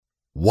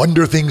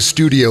Wonder Thing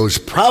Studios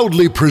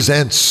proudly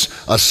presents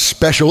a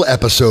special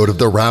episode of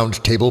the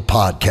Roundtable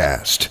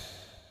Podcast.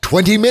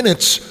 20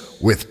 Minutes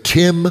with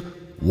Tim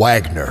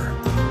Wagner.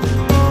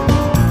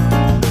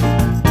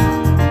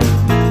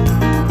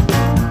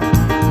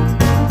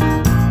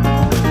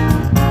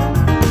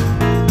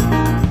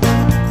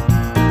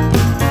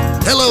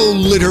 Hello,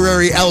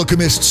 literary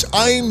alchemists.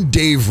 I'm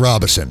Dave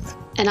Robison.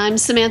 And I'm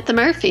Samantha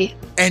Murphy.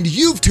 And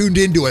you've tuned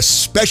into a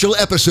special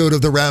episode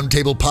of the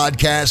Roundtable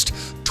Podcast,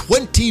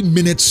 20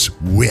 Minutes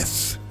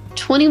With.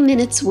 20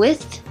 Minutes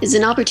With is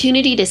an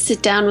opportunity to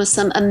sit down with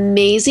some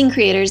amazing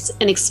creators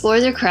and explore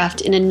their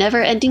craft in a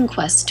never-ending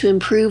quest to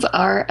improve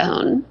our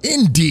own.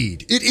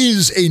 Indeed, it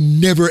is a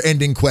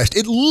never-ending quest.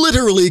 It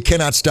literally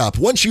cannot stop.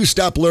 Once you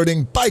stop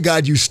learning, by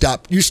God, you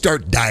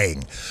start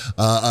dying.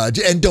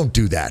 And don't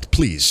do that,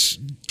 please.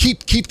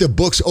 Keep the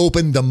books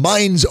open, the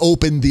minds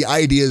open, the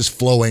ideas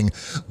flowing.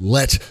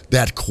 Let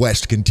that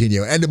quest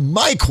continue. And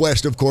my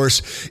quest, of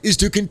course, is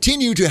to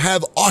continue to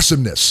have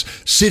awesomeness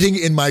sitting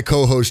in my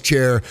co-host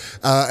chair.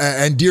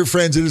 And dear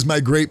friends, it is my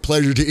great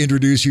pleasure to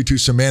introduce you to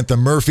Samantha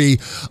Murphy,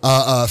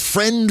 a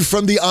friend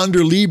from the Onder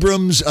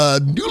Librams,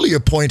 newly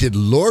appointed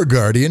lore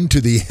guardian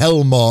to the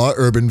Hellmaw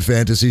Urban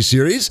Fantasy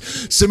series.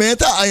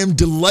 Samantha, I am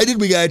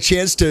delighted we got a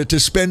chance to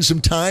spend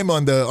some time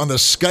on the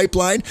Skype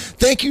line.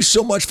 Thank you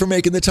so much for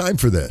making the time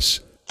for this.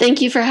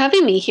 Thank you for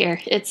having me here.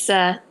 It's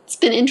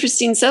been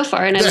interesting so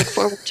far, and I look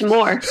forward to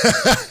more.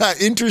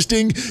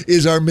 Interesting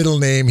is our middle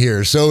name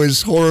here. So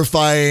is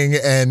horrifying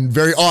and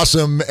very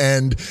awesome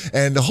and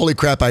holy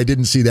crap, I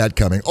didn't see that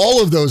coming.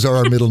 All of those are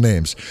our middle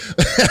names.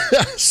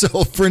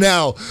 So for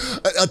now,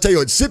 I'll tell you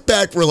what, sit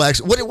back,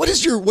 relax. What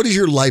is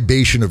your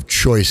libation of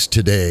choice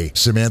today,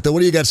 Samantha?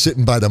 What do you got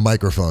sitting by the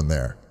microphone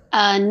there?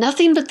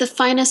 Nothing but the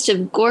finest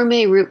of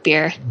gourmet root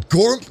beer.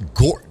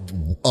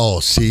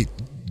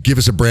 Give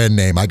us a brand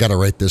name. I got to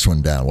write this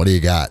one down. What do you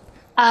got?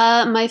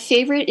 My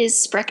favorite is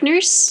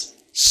Sprecner's.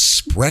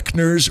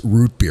 Sprecner's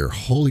root beer.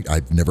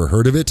 I've never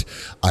heard of it.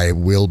 I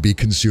will be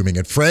consuming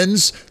it.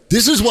 Friends,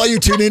 this is why you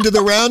tune into the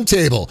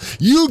Roundtable.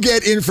 You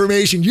get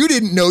information you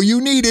didn't know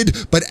you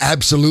needed, but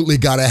absolutely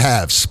got to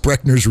have.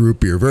 Sprecner's root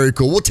beer. Very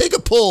cool. We'll take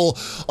a pull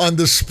on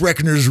the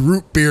Sprecner's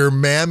root beer,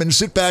 ma'am, and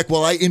sit back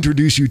while I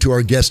introduce you to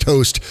our guest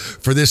host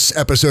for this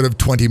episode of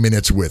 20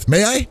 Minutes With.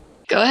 May I?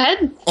 Go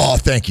ahead. Oh,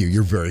 thank you.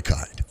 You're very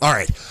kind. All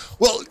right.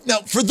 Well, now,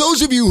 for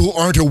those of you who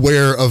aren't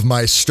aware of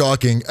my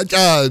stalking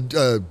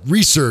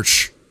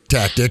research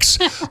tactics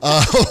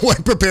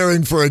when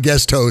preparing for a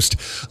guest host,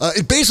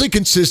 it basically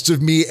consists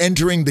of me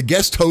entering the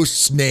guest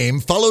host's name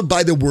followed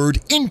by the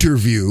word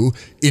interview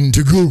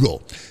into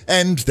Google.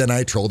 And then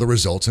I troll the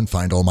results and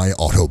find all my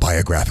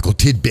autobiographical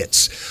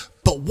tidbits.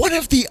 But one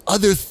of the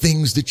other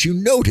things that you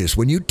notice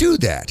when you do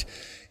that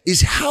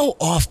is how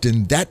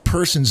often that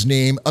person's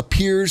name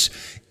appears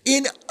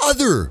in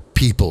other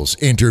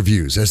people's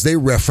interviews as they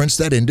reference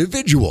that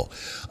individual.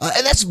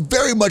 And that's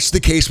very much the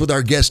case with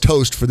our guest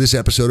host for this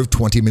episode of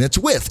 20 Minutes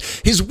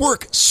With. His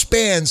work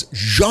spans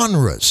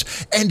genres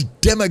and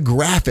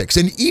demographics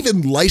and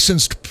even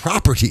licensed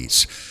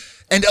properties.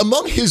 And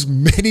among his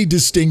many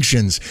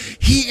distinctions,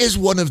 he is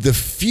one of the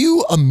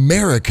few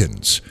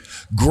Americans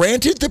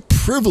granted the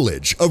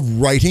privilege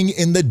of writing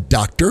in the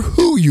Doctor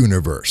Who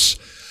universe.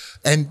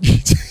 And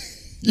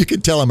you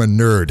can tell I'm a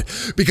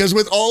nerd, because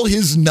with all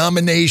his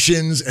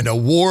nominations and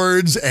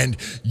awards and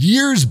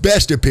year's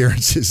best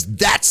appearances,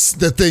 that's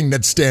the thing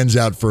that stands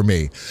out for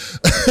me.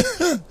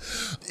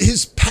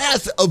 His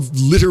path of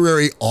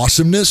literary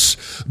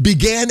awesomeness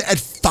began at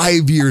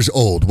 5 years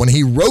old when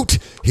he wrote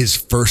his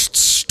first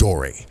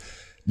story.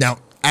 Now,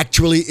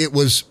 actually, it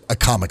was a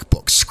comic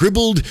book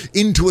scribbled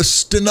into a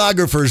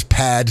stenographer's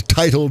pad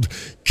titled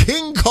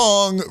King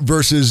Kong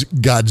vs.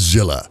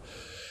 Godzilla.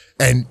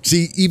 And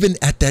see, even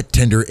at that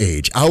tender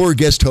age, our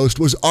guest host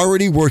was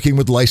already working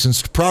with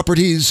licensed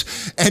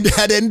properties and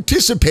had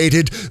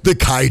anticipated the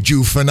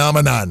kaiju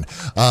phenomenon,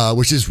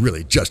 which is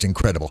really just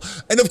incredible.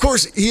 And of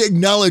course, he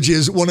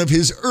acknowledges one of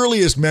his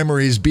earliest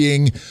memories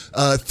being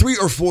 3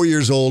 or 4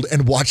 years old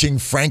and watching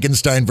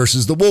Frankenstein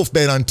versus the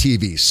Wolfman on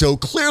TV. So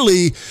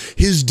clearly,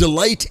 his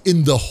delight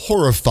in the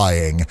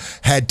horrifying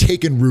had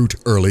taken root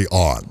early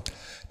on.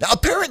 Now,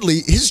 apparently,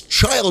 his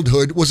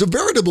childhood was a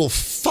veritable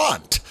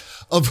font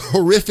of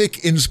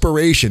horrific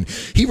inspiration.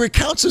 He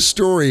recounts a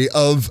story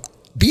of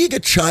being a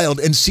child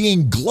and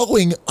seeing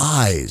glowing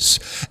eyes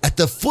at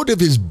the foot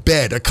of his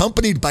bed,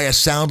 accompanied by a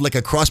sound like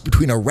a cross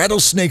between a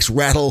rattlesnake's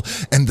rattle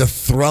and the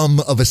thrum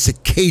of a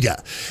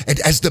cicada. And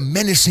as the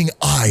menacing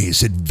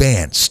eyes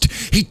advanced,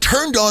 he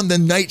turned on the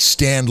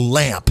nightstand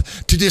lamp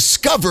to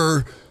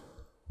discover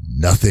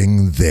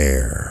nothing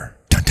there.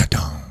 Dun, dun,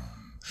 dun.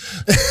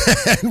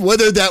 And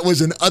whether that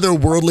was an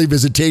otherworldly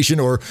visitation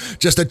or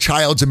just a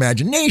child's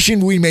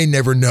imagination, we may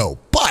never know.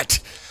 But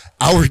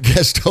our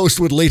guest host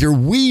would later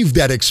weave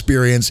that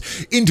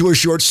experience into a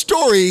short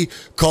story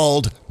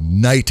called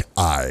Night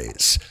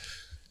Eyes.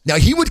 Now,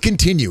 he would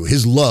continue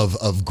his love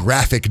of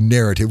graphic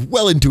narrative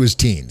well into his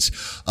teens,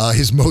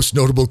 his most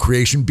notable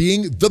creation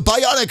being The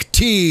Bionic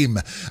Team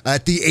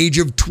at the age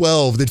of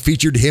 12 that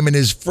featured him and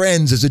his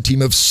friends as a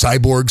team of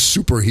cyborg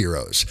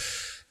superheroes.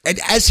 And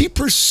as he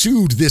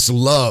pursued this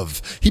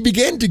love, he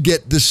began to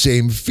get the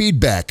same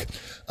feedback.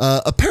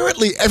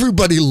 Apparently,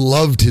 everybody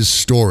loved his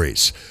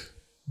stories,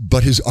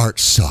 but his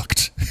art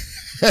sucked.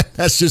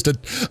 That's just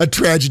a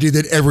tragedy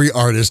that every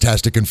artist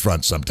has to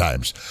confront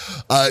sometimes.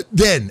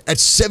 Then, at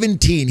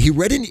 17, he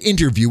read an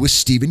interview with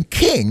Stephen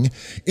King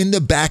in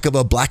the back of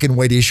a black and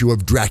white issue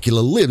of Dracula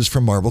Lives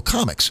from Marvel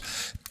Comics.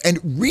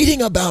 And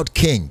reading about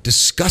King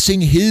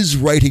discussing his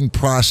writing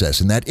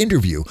process in that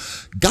interview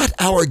got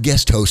our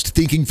guest host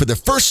thinking for the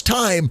first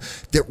time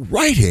that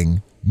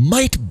writing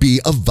might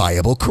be a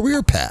viable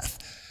career path.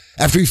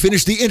 After he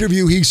finished the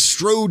interview, he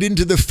strode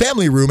into the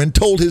family room and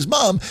told his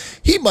mom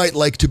he might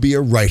like to be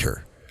a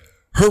writer.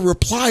 Her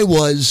reply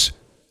was,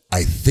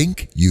 "I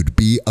think you'd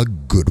be a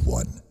good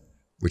one,"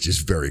 which is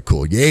very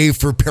cool. Yay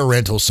for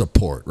parental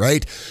support,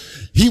 right?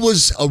 He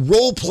was a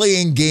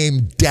role-playing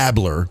game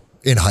dabbler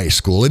in high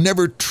school and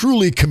never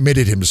truly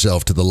committed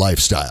himself to the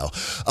lifestyle.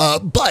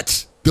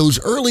 But those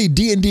early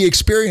D&D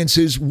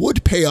experiences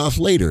would pay off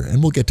later,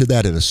 and we'll get to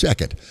that in a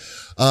second.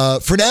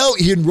 For now,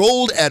 he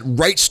enrolled at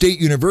Wright State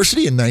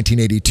University in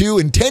 1982,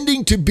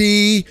 intending to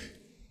be,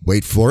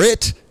 wait for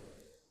it,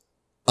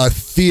 a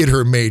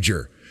theater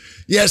major.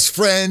 Yes,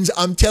 friends,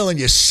 I'm telling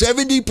you,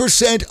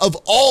 70% of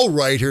all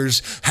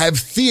writers have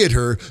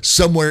theater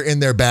somewhere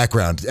in their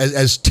background,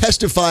 as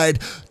testified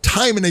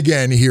time and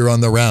again here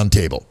on the Round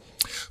Table.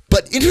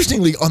 But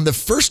interestingly, on the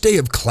first day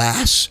of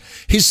class,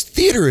 his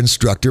theater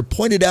instructor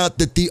pointed out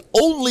that the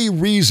only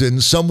reason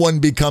someone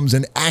becomes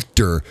an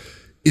actor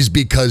is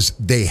because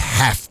they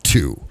have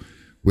to,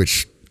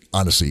 which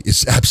honestly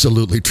is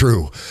absolutely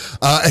true.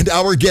 And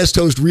our guest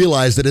host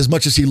realized that as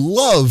much as he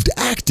loved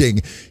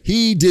acting,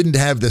 he didn't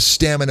have the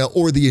stamina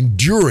or the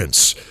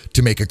endurance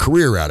to make a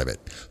career out of it.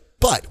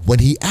 But when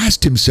he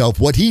asked himself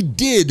what he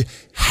did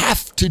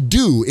have to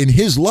do in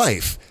his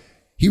life,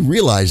 he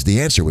realized the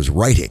answer was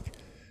writing.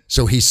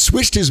 So he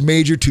switched his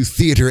major to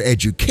theater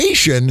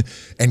education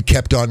and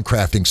kept on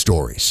crafting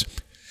stories.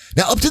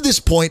 Now, up to this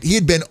point, he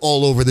had been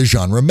all over the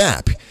genre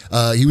map.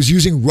 He was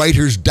using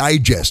Writer's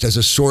Digest as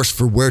a source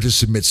for where to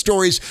submit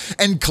stories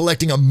and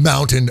collecting a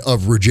mountain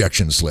of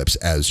rejection slips,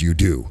 as you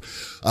do.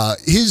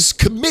 His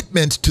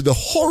commitment to the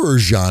horror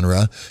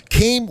genre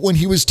came when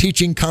he was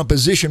teaching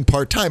composition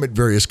part-time at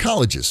various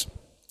colleges.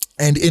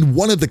 And in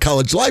one of the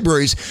college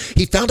libraries,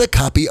 he found a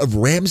copy of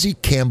Ramsey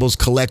Campbell's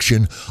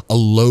collection,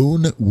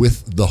 Alone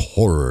with the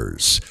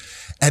Horrors.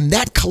 And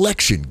that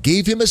collection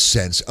gave him a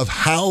sense of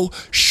how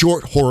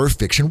short horror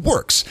fiction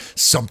works.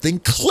 Something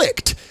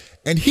clicked,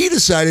 and he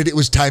decided it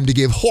was time to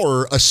give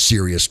horror a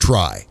serious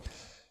try.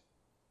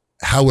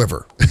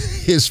 However,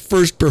 his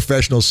first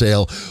professional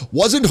sale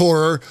wasn't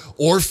horror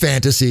or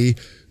fantasy.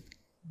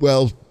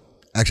 Well,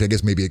 actually, I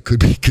guess maybe it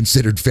could be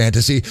considered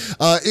fantasy.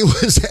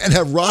 It was an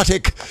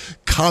erotic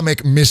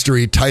comic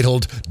mystery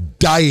titled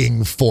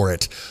Dying for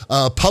It,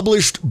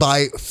 published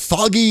by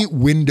Foggy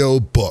Window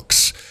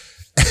Books.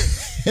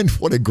 And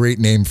what a great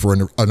name for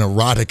an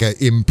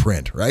erotica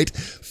imprint, right?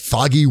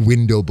 Foggy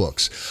Window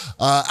Books.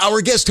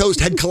 Our guest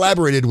host had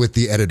collaborated with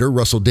the editor,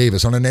 Russell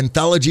Davis, on an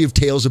anthology of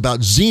tales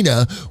about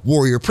Xena,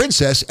 warrior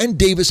princess, and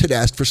Davis had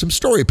asked for some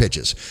story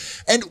pitches.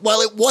 And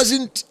while it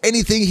wasn't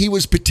anything he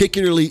was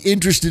particularly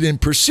interested in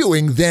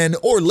pursuing then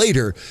or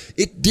later,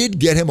 it did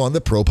get him on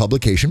the pro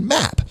publication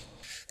map.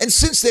 And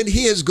since then,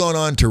 he has gone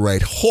on to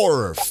write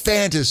horror,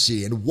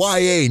 fantasy, and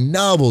YA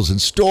novels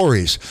and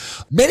stories,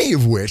 many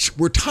of which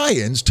were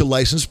tie-ins to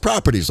licensed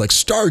properties like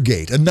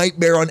Stargate, A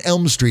Nightmare on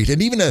Elm Street,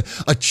 and even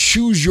a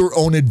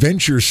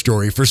choose-your-own-adventure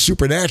story for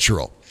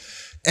Supernatural.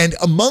 And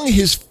among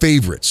his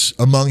favorites,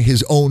 among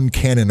his own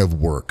canon of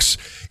works,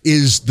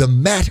 is the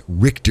Matt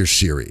Richter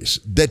series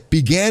that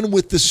began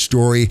with the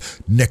story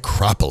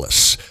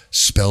Necropolis,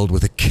 spelled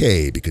with a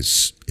K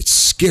because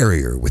it's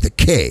scarier with a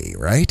K,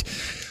 right?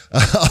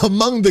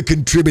 Among the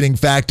contributing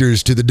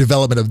factors to the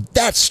development of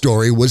that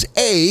story was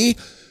A,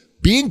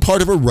 being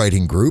part of a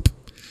writing group,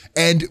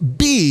 and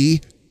B,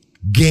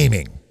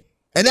 gaming.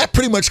 And that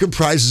pretty much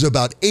comprises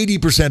about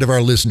 80% of our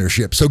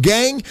listenership. So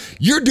gang,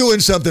 you're doing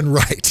something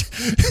right.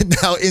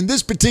 Now, in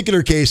this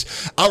particular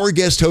case, our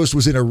guest host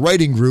was in a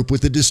writing group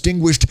with the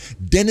distinguished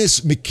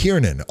Dennis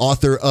McKiernan,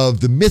 author of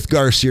the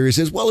Mythgar series,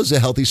 as well as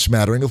a healthy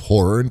smattering of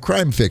horror and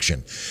crime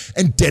fiction.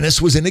 And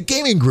Dennis was in a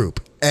gaming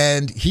group,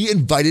 and he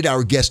invited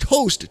our guest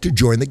host to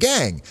join the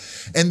gang.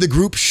 And the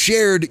group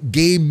shared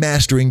game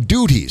mastering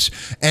duties.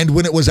 And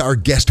when it was our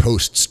guest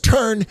host's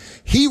turn,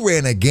 he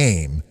ran a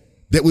game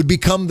that would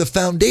become the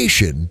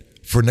foundation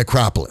for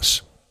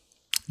Necropolis.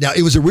 Now,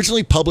 it was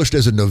originally published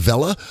as a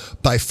novella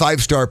by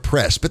Five Star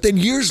Press, but then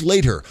years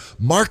later,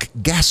 Mark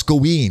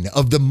Gascoigne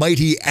of the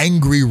mighty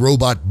Angry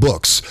Robot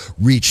Books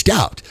reached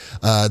out.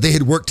 They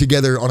had worked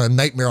together on a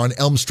Nightmare on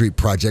Elm Street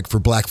project for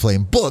Black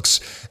Flame Books,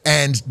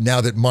 and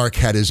now that Mark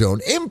had his own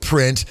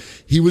imprint,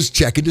 he was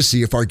checking to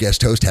see if our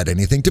guest host had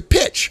anything to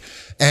pitch.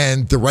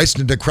 And the rights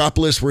to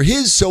Necropolis were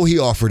his, so he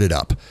offered it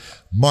up.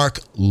 Mark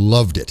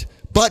loved it.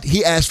 But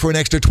he asked for an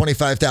extra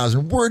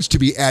 25,000 words to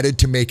be added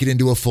to make it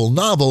into a full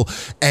novel,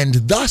 and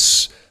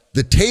thus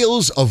the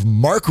Tales of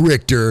Mark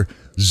Richter,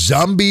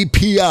 Zombie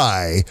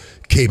P.I.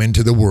 came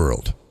into the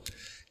world.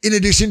 In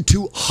addition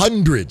to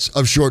hundreds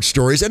of short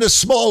stories and a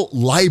small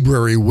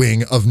library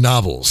wing of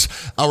novels,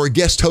 our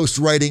guest host's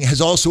writing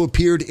has also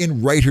appeared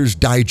in Writer's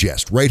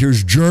Digest,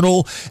 Writer's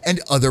Journal, and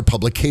other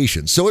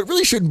publications. So it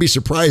really shouldn't be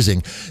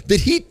surprising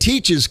that he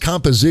teaches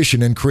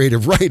composition and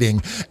creative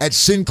writing at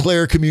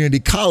Sinclair Community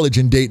College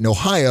in Dayton,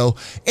 Ohio,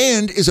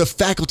 and is a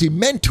faculty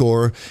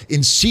mentor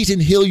in Seton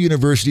Hill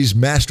University's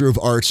Master of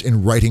Arts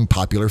in Writing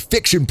Popular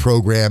Fiction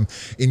program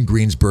in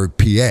Greensburg,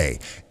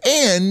 PA.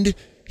 And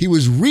he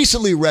was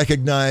recently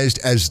recognized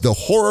as the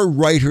Horror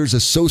Writers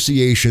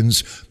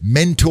Association's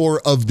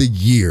Mentor of the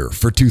Year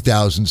for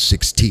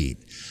 2016.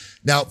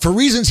 Now, for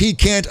reasons he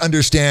can't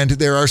understand,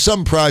 there are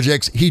some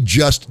projects he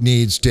just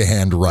needs to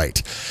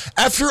handwrite.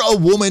 After a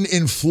woman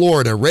in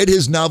Florida read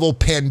his novel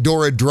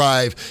Pandora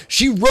Drive,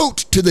 she wrote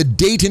to the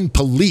Dayton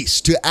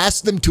police to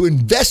ask them to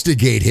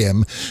investigate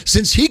him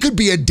since he could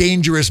be a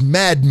dangerous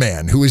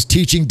madman who is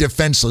teaching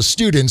defenseless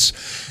students.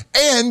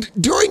 And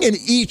during an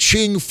I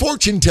Ching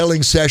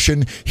fortune-telling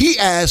session, he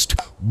asked,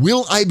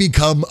 "Will I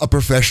become a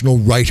professional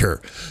writer?"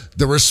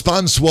 The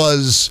response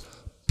was,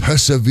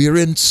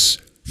 "Perseverance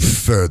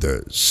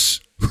furthers,"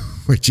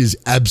 which is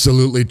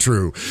absolutely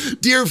true.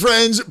 Dear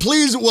friends,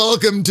 please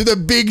welcome to the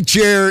big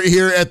chair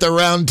here at the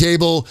round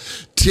table,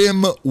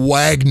 Tim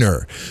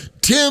Wagner.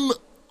 Tim,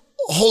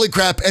 holy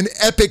crap, an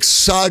epic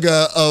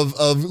saga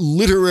of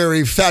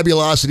literary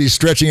fabulosity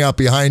stretching out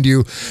behind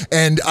you.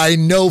 And I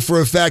know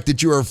for a fact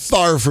that you are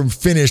far from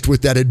finished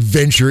with that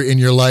adventure in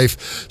your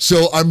life.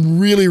 So I'm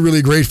really,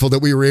 really grateful that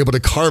we were able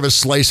to carve a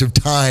slice of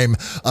time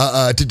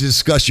to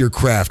discuss your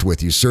craft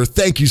with you, sir.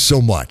 Thank you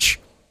so much.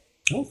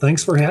 Well,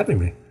 thanks for having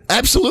me.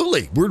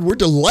 Absolutely. We're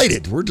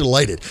delighted. We're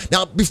delighted.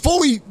 Now,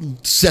 before we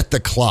set the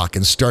clock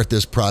and start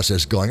this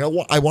process going,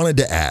 I wanted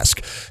to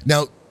ask.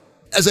 Now,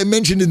 as I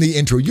mentioned in the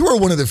intro, you are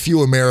one of the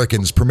few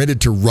Americans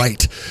permitted to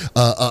write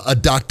a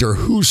Doctor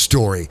Who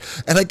story.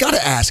 And I got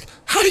to ask,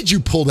 how did you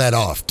pull that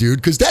off, dude?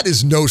 Because that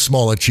is no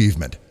small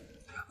achievement.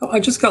 I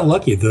just got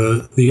lucky.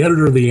 The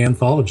editor of the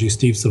anthology,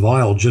 Steve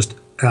Savile, just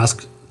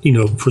asked,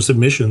 for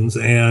submissions,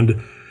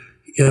 and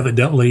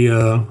evidently,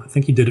 I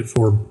think he did it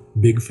for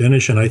Big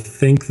Finish, and I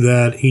think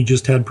that he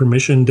just had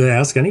permission to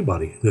ask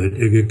anybody. That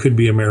it could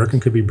be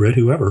American, could be Brit,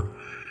 whoever.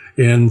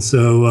 And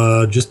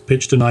so just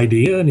pitched an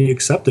idea, and he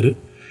accepted it.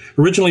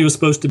 Originally, it was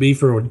supposed to be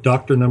for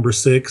Doctor number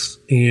 6,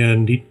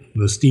 and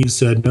Steve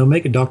said, "No,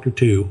 make it Doctor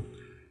 2."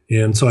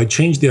 And so I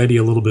changed the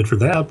idea a little bit for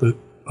that, but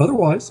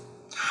otherwise,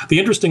 the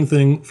interesting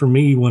thing for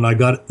me when I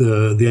got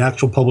the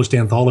actual published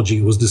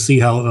anthology was to see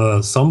how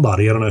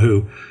somebody, I don't know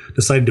who,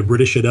 decided to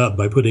British it up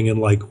by putting in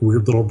like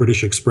weird little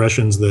British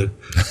expressions that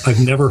I've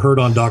never heard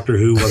on Doctor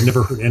Who, I've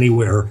never heard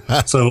anywhere.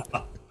 So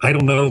I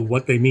don't know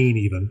what they mean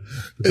even.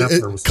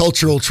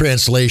 Cultural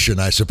translation,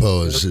 I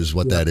suppose, is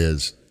what that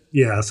is.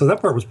 Yeah, so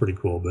that part was pretty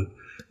cool. But,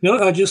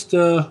 I just,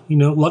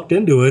 lucked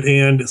into it.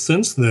 And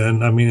since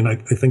then, I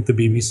think the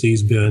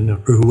BBC's been, or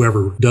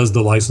whoever does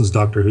the licensed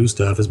Doctor Who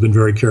stuff, has been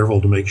very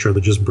careful to make sure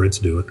that just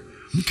Brits do it.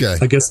 Okay.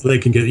 I guess they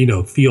can get,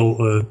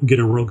 get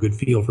a real good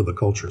feel for the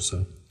culture.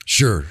 So.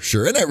 Sure.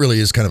 And that really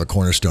is kind of a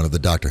cornerstone of the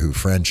Doctor Who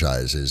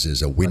franchise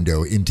is a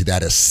window into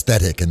that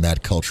aesthetic and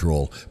that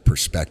cultural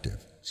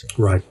perspective. So.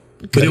 Right.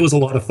 Okay. But it was a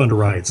lot of fun to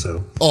write,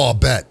 so. Oh, I'll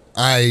bet.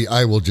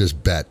 I will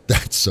just bet.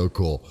 That's so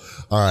cool.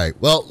 All right.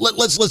 Well,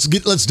 let's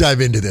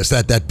dive into this.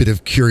 That bit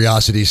of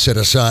curiosity set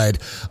aside.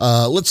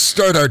 Let's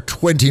start our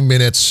 20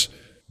 minutes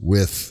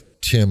with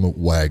Tim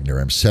Wagner.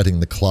 I'm setting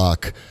the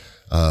clock,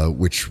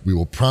 which we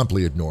will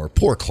promptly ignore.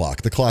 Poor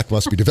clock. The clock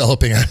must be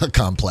developing a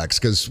complex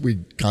because we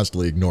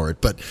constantly ignore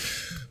it. But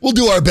we'll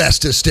do our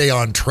best to stay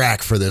on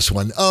track for this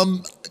one.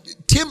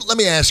 Tim, let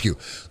me ask you.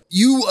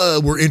 You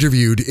were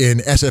interviewed in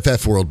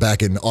SFF World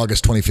back in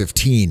August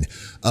 2015,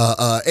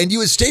 and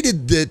you had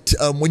stated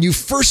that when you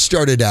first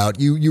started out,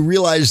 you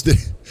realized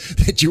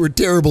that you were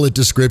terrible at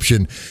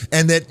description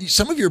and that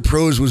some of your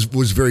prose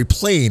was very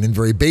plain and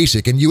very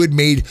basic, and you had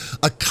made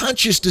a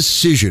conscious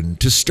decision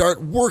to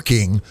start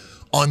working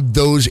on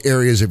those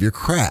areas of your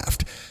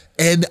craft.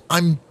 And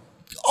I'm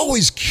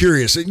always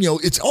curious,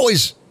 it's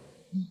always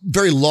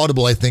very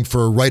laudable, I think,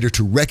 for a writer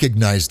to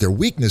recognize their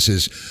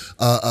weaknesses,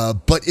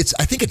 but it's,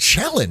 I think, a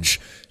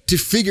challenge to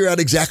figure out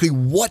exactly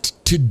what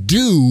to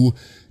do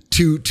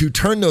to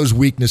turn those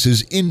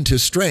weaknesses into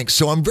strengths.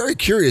 So I'm very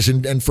curious,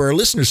 and for our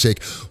listeners'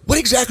 sake, what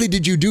exactly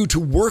did you do to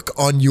work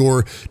on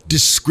your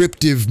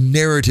descriptive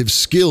narrative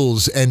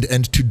skills and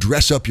to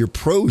dress up your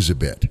prose a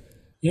bit?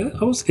 Yeah,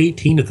 I was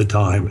 18 at the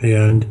time,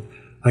 and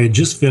I had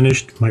just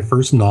finished my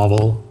first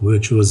novel,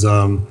 which was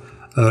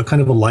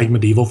kind of a light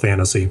medieval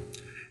fantasy.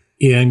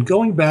 And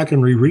going back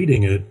and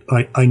rereading it,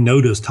 I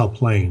noticed how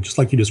plain, just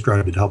like you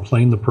described it, how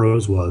plain the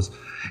prose was.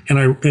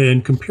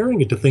 And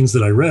comparing it to things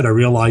that I read, I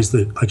realized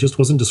that I just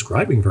wasn't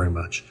describing very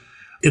much.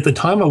 At the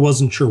time, I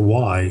wasn't sure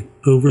why.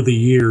 Over the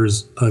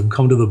years, I've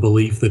come to the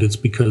belief that it's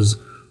because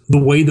the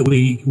way that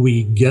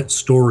we get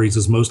stories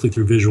is mostly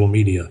through visual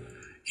media.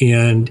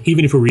 And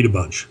even if we read a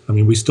bunch, I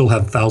mean, we still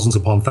have thousands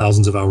upon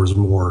thousands of hours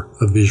more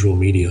of visual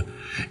media.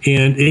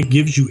 And it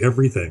gives you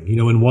everything,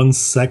 in 1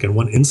 second,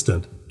 1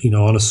 instant,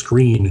 on a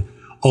screen.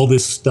 All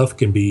this stuff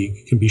can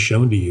be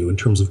shown to you in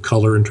terms of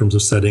color, in terms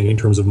of setting, in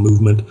terms of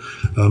movement.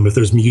 If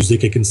there's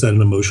music, it can set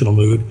an emotional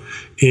mood.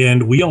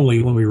 And we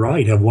only, when we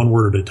write, have one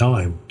word at a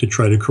time to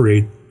try to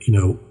create,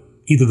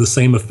 either the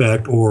same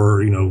effect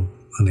or, an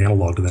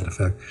analog to that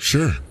effect.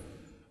 Sure.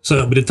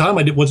 So, but at the time,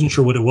 I wasn't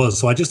sure what it was.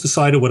 So I just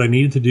decided what I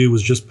needed to do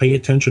was just pay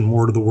attention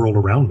more to the world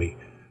around me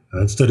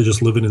instead of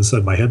just living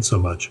inside my head so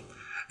much.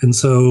 And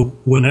so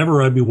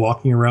whenever I'd be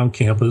walking around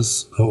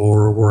campus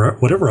or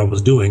whatever I was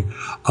doing,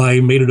 I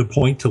made it a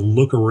point to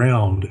look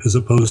around as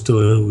opposed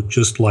to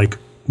just like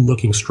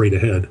looking straight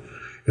ahead.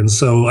 And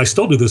so I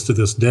still do this to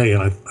this day.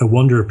 And I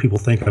wonder if people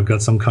think I've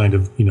got some kind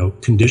of,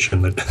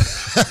 condition that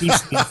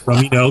keeps me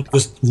from,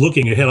 just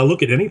looking ahead. I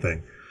look at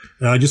anything.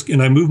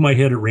 And I move my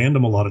head at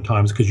random a lot of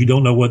times because you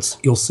don't know what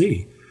you'll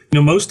see.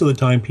 Most of the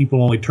time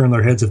people only turn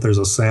their heads if there's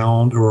a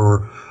sound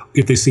or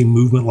if they see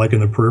movement like in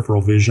the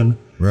peripheral vision.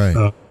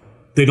 Right.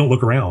 They don't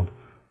look around.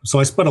 So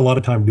I spent a lot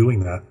of time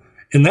doing that.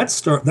 And that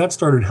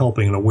started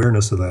helping an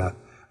awareness of that.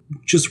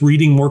 Just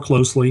reading more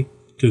closely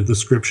to the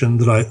description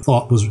that I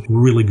thought was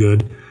really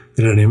good,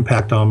 that had an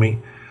impact on me.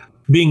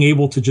 Being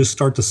able to just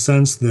start to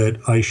sense that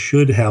I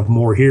should have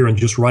more here and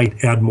just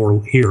add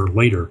more here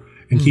later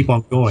and keep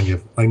on going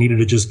if I needed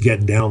to just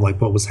get down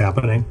like what was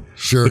happening.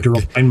 Sure. But to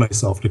remind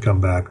myself to come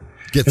back.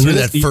 Get through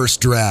that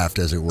first draft,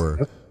 as it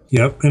were.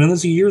 Yep. And then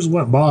as the years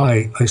went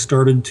by, I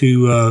started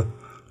to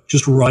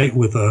just write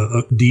with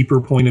a deeper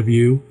point of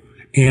view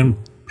and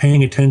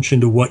paying attention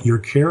to what your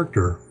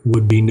character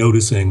would be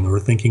noticing or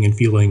thinking and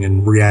feeling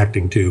and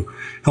reacting to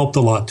helped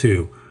a lot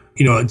too.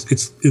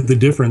 It's the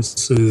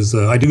difference is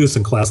I do this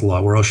in class a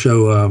lot where I'll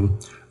show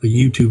a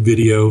YouTube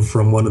video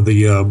from one of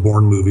the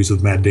Bourne movies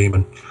with Matt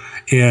Damon.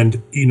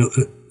 And,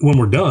 when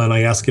we're done,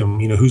 I ask him,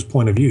 whose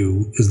point of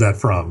view is that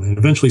from? And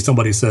eventually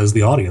somebody says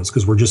the audience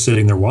because we're just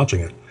sitting there watching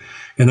it.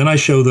 And then I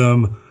show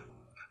them,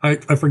 I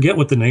forget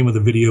what the name of the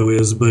video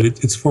is, but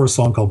it's for a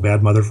song called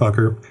Bad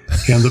Motherfucker.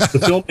 And the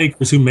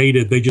filmmakers who made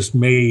it, they just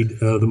made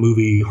the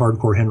movie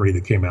Hardcore Henry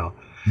that came out.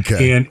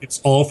 Okay. And it's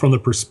all from the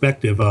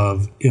perspective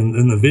of,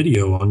 in the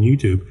video on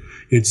YouTube,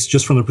 it's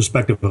just from the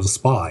perspective of a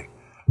spy.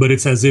 But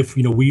it's as if,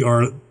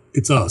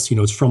 it's us,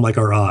 it's from like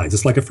our eyes.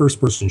 It's like a first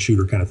person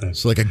shooter kind of thing.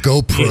 It's like a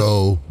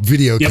GoPro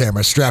video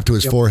camera strapped to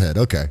his forehead.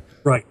 Okay.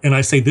 Right. And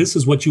I say, this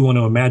is what you want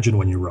to imagine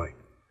when you write.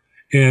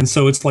 And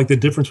so it's like the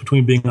difference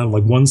between being on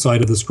like one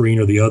side of the screen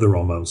or the other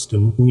almost.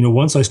 And,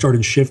 once I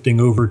started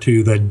shifting over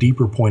to that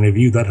deeper point of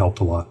view, that helped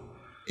a lot.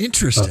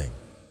 Interesting.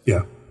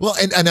 Yeah. Well,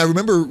 and I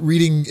remember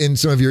reading in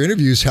some of your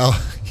interviews how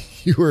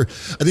you were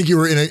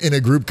in a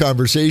group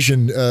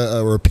conversation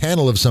or a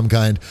panel of some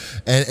kind.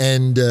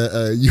 And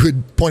you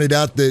had pointed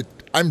out that,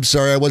 I'm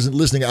sorry, I wasn't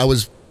listening. I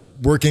was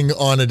working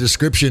on a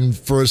description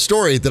for a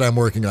story that I'm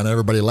working on.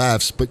 Everybody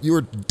laughs, but you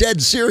were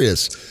dead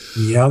serious.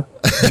 Yeah.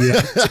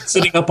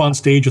 Sitting up on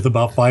stage with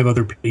about 5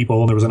 other people,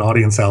 and there was an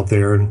audience out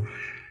there, and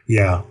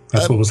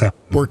that's what was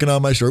happening. Working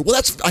on my story. Well,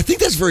 I think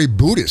that's very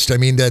Buddhist. I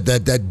mean,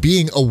 that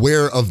being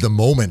aware of the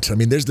moment. I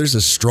mean, there's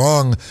a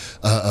strong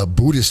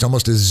Buddhist,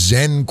 almost a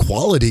Zen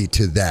quality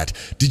to that.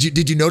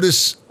 Did you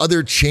notice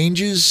other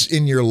changes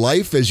in your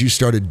life as you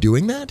started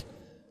doing that?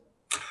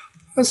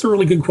 That's a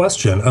really good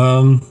question.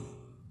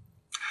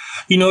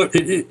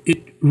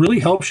 It really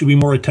helps you be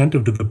more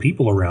attentive to the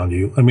people around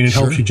you. I mean, it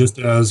helps you just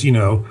as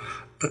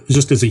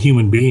a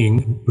human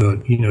being, but,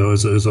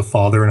 as a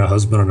father and a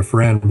husband and a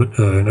friend, but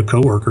and a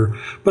coworker,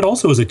 but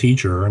also as a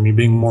teacher. I mean,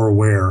 being more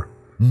aware,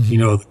 of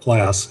the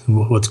class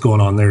and what's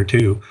going on there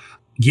too,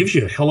 gives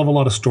you a hell of a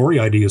lot of story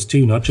ideas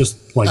too, not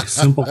just like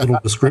simple little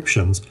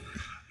descriptions.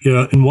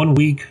 In 1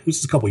 week, this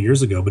is a couple of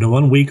years ago, but in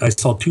 1 week, I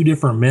saw 2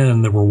 different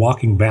men that were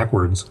walking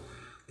backwards.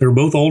 They were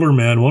both older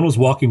men. One was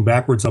walking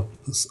backwards up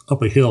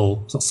a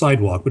hill, it's a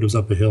sidewalk, but it was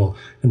up a hill.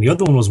 And the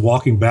other one was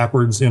walking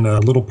backwards in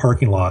a little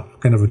parking lot,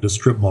 kind of a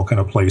strip mall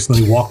kind of place. And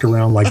then he walked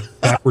around like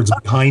backwards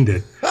behind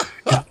it.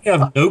 And I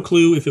have no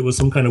clue if it was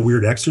some kind of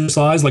weird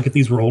exercise, like if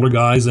these were older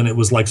guys and it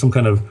was like some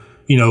kind of,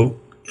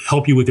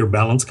 help you with your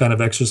balance kind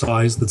of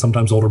exercise that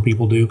sometimes older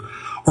people do,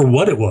 or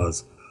what it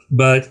was.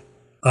 But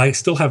I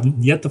still have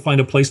yet to find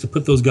a place to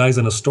put those guys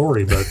in a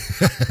story. But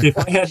if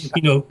I had,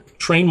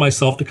 trained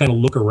myself to kind of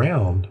look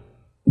around,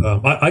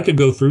 I could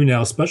go through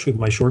now, especially with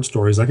my short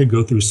stories, I could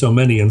go through so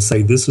many and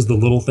say, this is the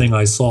little thing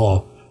I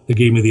saw that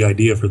gave me the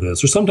idea for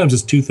this. Or sometimes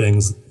it's 2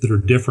 things that are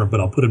different, but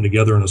I'll put them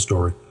together in a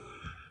story.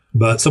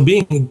 But so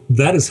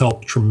that has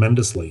helped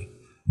tremendously.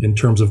 in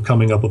terms of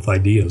coming up with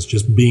ideas,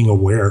 just being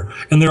aware.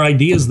 And they're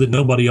ideas that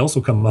nobody else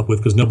will come up with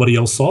because nobody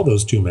else saw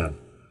those two men.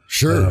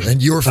 Sure.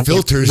 And your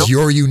filters,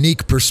 your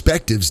unique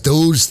perspectives,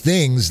 those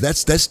things,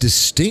 that's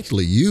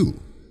distinctly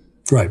you.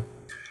 Right.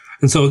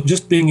 And so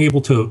just being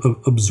able to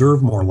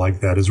observe more like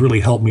that has really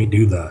helped me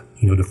do that,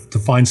 to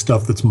find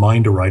stuff that's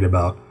mine to write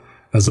about,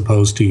 as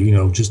opposed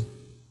to, just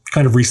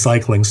kind of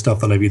recycling stuff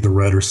that I've either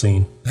read or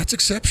seen. That's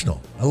exceptional.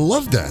 I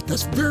love that.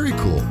 That's very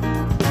cool.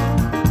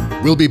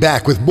 We'll be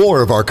back with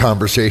more of our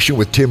conversation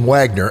with Tim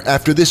Wagner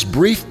after this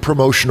brief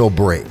promotional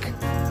break.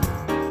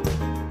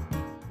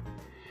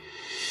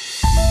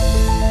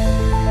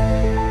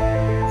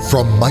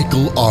 From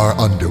Michael R.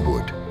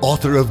 Underwood,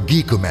 author of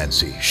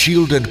Geekomancy,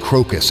 Shield and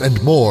Crocus, and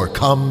more,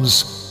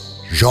 comes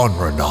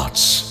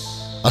Genrenauts,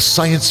 a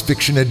science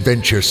fiction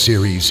adventure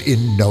series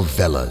in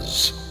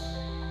novellas.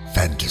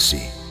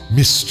 Fantasy,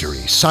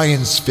 mystery,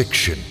 science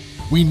fiction.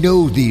 We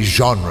know these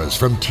genres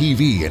from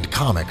TV and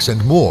comics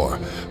and more,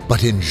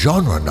 but in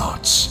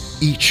Genrenauts,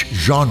 each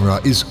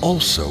genre is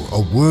also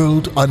a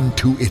world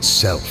unto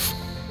itself,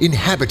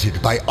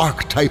 inhabited by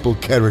archetypal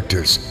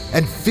characters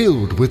and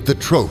filled with the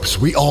tropes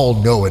we all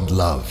know and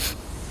love.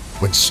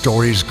 When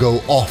stories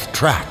go off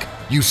track,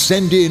 you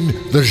send in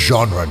the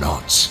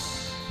Genrenauts.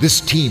 This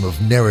team of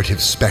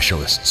narrative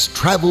specialists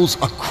travels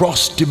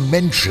across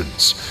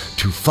dimensions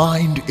to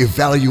find,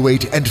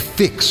 evaluate, and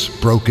fix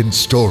broken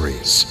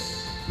stories,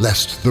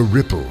 lest the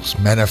ripples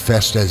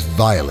manifest as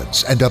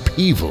violence and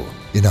upheaval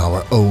in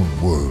our own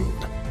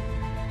world.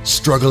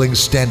 Struggling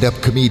stand-up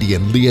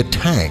comedian Leah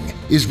Tang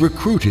is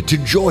recruited to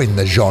join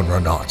the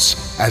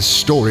Genrenauts as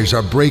stories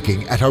are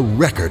breaking at a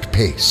record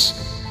pace.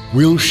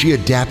 Will she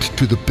adapt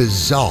to the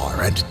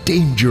bizarre and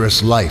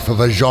dangerous life of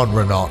a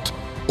Genrenaut,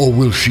 or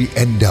will she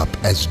end up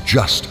as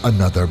just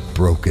another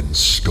broken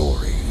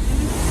story?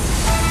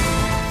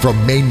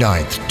 From May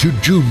 9th to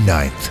June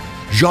 9th,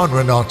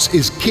 Genrenauts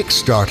is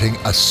kickstarting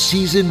a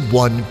Season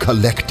 1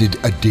 collected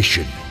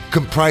edition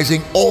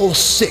comprising all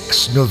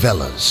 6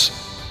 novellas.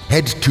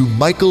 Head to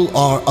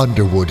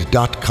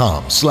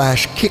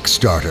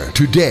michaelrunderwood.com/Kickstarter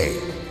today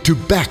to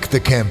back the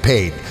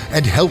campaign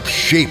and help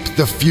shape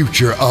the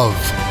future of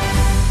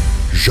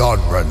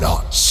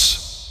Genrenauts.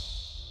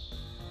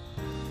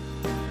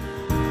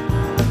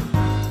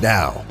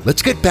 Now,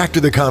 let's get back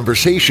to the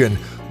conversation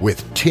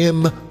with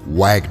Tim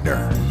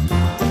Wagner.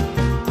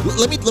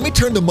 Let me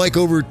turn the mic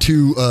over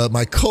to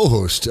my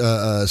co-host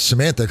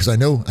Samantha, because I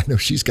know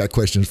she's got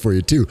questions for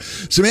you too.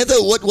 Samantha,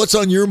 what's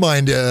on your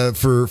mind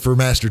for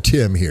Master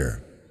Tim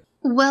here?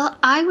 Well,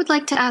 I would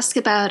like to ask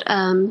about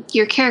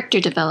your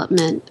character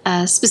development,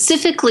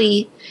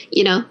 specifically,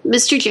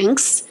 Mr.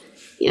 Jinx,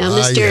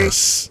 Mr.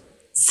 Yes.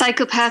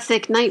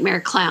 Psychopathic nightmare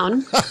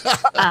clown.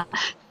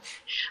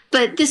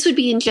 But this would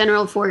be in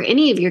general for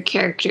any of your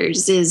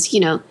characters. Do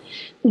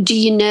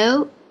you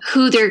know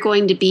who they're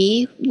going to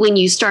be when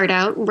you start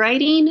out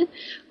writing?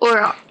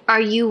 Or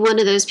are you one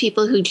of those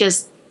people who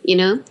just,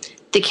 the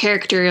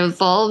character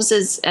evolves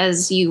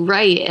as you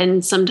write,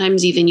 and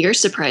sometimes even you're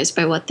surprised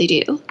by what they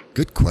do?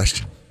 Good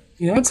question.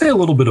 Yeah, I'd say a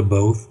little bit of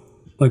both.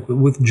 Like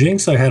with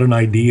Jinx, I had an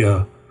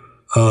idea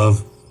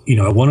of,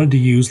 I wanted to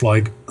use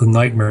like the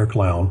nightmare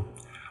clown,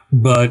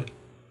 but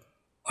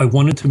I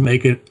wanted to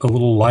make it a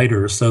little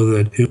lighter so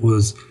that it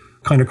was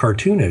kind of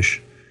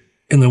cartoonish.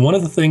 And then one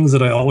of the things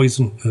that I always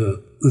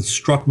that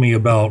struck me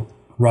about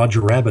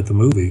Roger Rabbit, the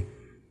movie,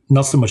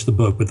 not so much the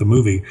book, but the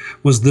movie,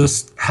 was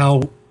this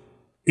how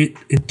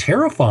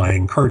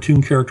terrifying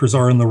cartoon characters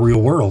are in the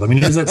real world. I mean,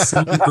 there's that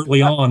scene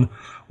early on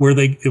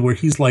where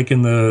he's like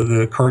in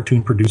the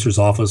cartoon producer's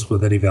office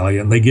with Eddie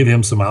Valiant, and they give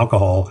him some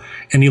alcohol,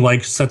 and he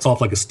like sets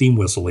off like a steam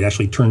whistle. He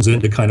actually turns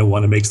into kind of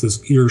one and makes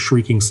this ear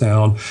shrieking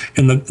sound,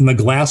 and the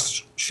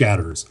glass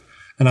shatters.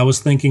 And I was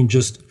thinking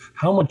just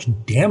how much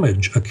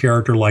damage a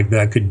character like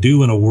that could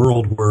do in a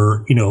world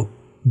where,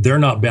 they're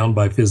not bound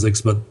by physics,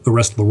 but the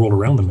rest of the world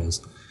around them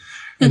is.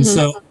 And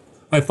so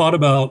I thought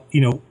about,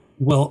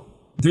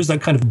 there's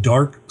that kind of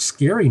dark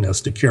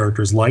scariness to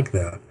characters like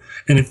that.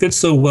 And it fits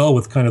so well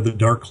with kind of the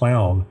dark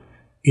clown.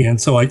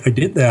 And so I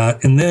did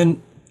that. And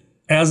then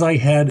as I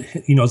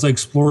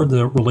explored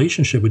the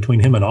relationship between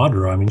him and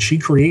Audra, I mean, she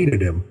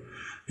created him,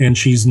 and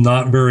she's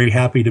not very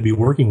happy to be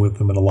working with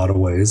him in a lot of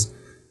ways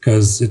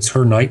because it's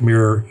her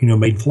nightmare,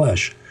 made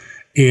flesh.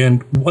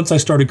 And once I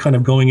started kind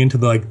of going into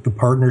the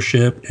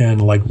partnership and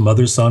like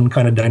mother-son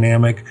kind of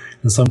dynamic,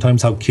 and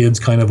sometimes how kids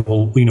kind of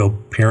will,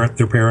 parent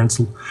their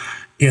parents,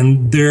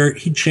 and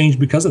he changed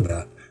because of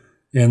that.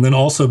 And then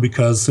also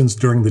because since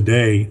during the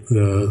day,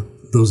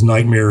 those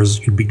nightmares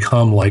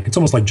become like, it's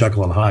almost like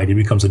Jekyll and Hyde. He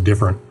becomes a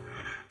different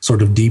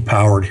sort of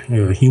depowered,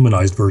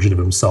 humanized version of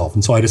himself.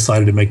 And so I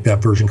decided to make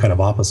that version kind of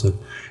opposite.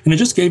 And it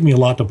just gave me a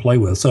lot to play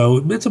with.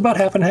 So it's about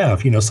half and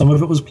half. Some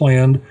of it was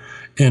planned,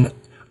 and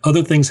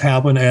other things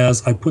happen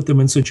as I put them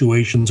in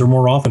situations, or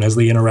more often as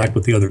they interact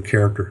with the other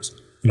characters.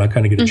 And I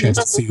kind of get a chance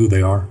to see who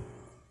they are.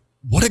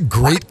 What a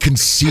great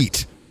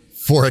conceit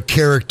for a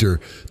character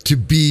to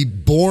be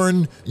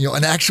born,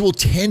 an actual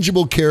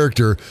tangible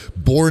character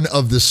born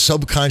of the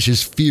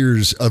subconscious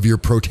fears of your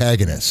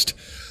protagonist.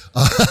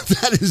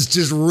 That is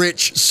just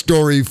rich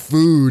story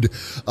food.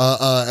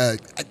 I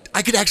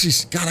could actually,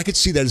 God, I could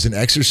see that as an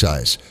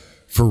exercise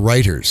for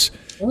writers.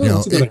 Oh,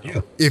 that's a good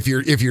idea.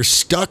 If you're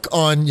stuck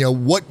on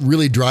what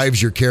really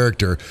drives your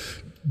character,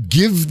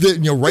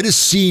 write a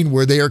scene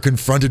where they are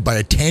confronted by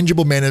a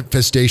tangible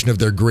manifestation of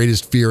their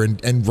greatest fear,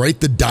 and write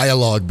the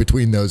dialogue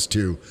between those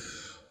two.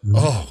 Mm-hmm.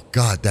 Oh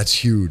God, that's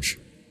huge.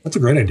 That's a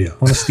great idea. I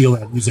want to steal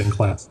that music in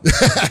class.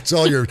 It's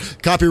all your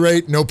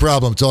copyright, no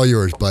problem. It's all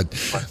yours, bud.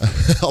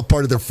 All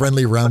part of the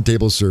friendly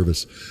roundtable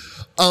service.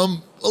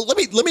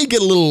 Let me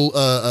get a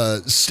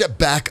little step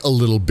back a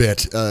little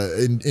bit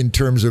in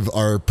terms of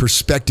our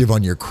perspective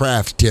on your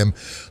craft, Tim.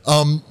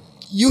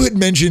 You had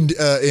mentioned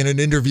in an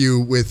interview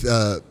with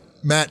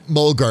Matt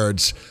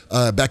Mulgards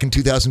back in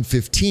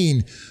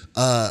 2015,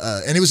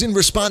 and it was in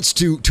response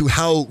to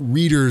how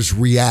readers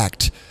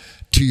react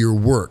to your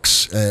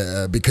works,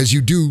 because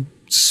you do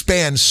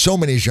span so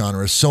many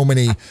genres, so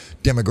many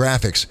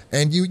demographics.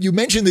 And you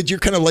mentioned that you're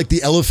kind of like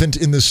the elephant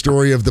in the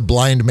story of the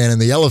blind man and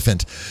the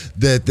elephant,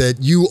 that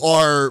you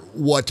are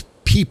what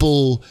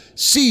people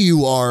see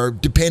you are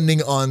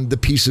depending on the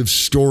piece of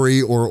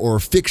story or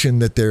fiction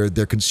that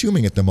they're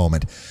consuming at the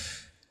moment.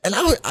 And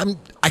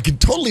I can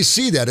totally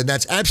see that, and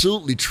that's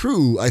absolutely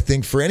true, I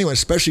think, for anyone,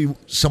 especially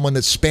someone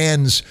that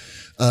spans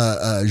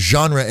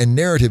genre and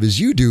narrative as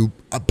you do.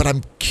 But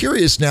I'm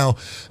curious now,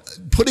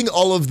 putting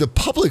all of the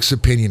public's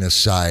opinion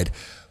aside,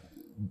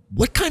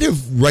 what kind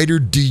of writer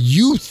do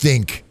you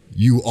think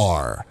you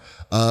are?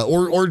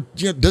 Or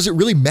does it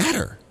really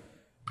matter?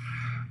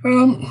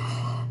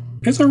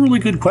 It's a really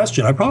good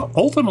question.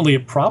 Ultimately,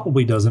 it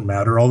probably doesn't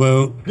matter,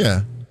 although,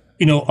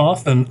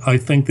 often I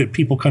think that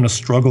people kind of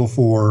struggle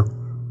for,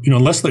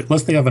 unless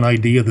they have an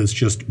idea that's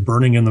just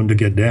burning in them to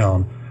get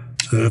down.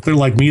 If they're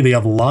like me, they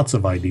have lots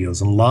of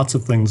ideas and lots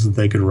of things that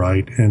they could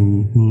write,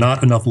 and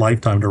not enough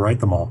lifetime to write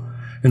them all.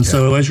 And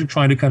so as you're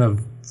trying to kind of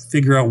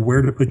figure out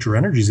where to put your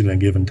energies in a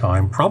given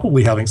time,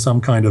 probably having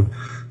some kind of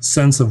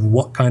sense of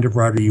what kind of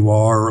writer you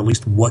are, or at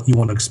least what you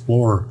want to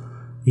explore,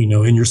 in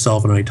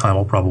yourself at any time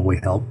will probably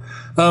help.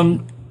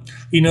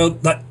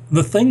 That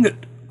the thing that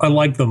I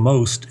like the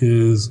most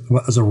is,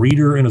 as a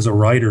reader and as a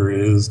writer,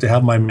 is to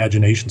have my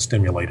imagination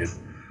stimulated.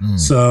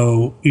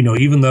 So,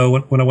 even though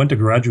when I went to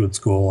graduate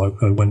school,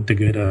 I went to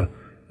get a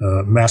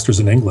master's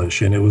in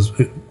English, and it was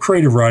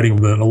creative writing,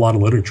 but a lot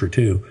of literature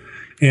too.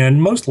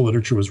 And most of the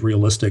literature was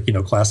realistic,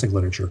 classic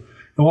literature.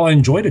 And while I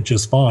enjoyed it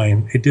just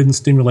fine, it didn't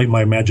stimulate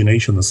my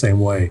imagination the same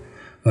way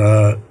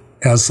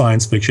as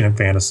science fiction and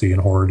fantasy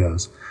and horror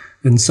does.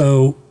 And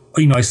so,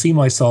 I see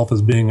myself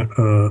as being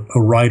a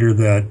writer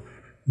that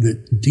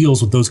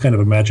deals with those kind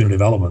of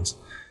imaginative elements.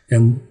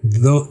 And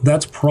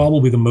that's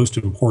probably the most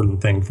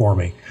important thing for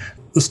me.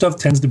 The stuff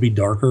tends to be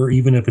darker,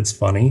 even if it's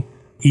funny.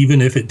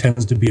 Even if it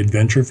tends to be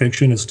adventure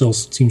fiction, it still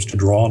seems to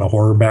draw on a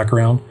horror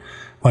background.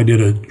 I did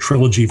a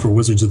trilogy for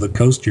Wizards of the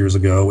Coast years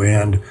ago,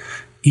 and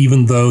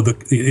even though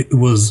it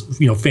was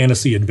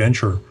fantasy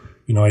adventure,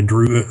 I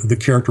drew the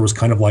character was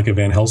kind of like a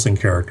Van Helsing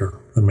character,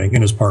 and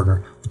his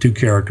partner, the two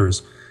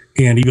characters.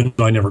 And even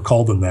though I never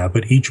called them that,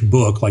 but each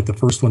book, like the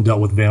first one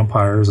dealt with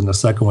vampires, and the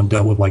second one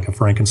dealt with like a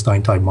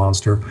Frankenstein type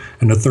monster,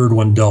 and the third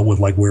one dealt with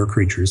like were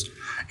creatures.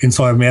 And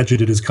so I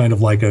imagined it as kind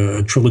of like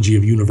a trilogy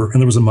of universe,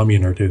 and there was a mummy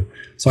in there too.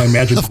 So I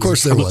imagined, of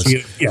course there was,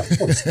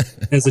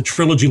 as a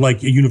trilogy,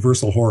 like a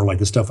universal horror, like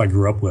the stuff I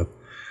grew up with.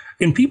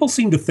 And people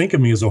seem to think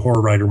of me as a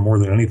horror writer more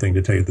than anything,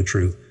 to tell you the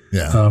truth.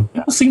 Yeah,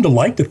 people seem to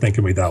like to think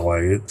of me that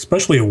way,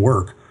 especially at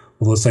work.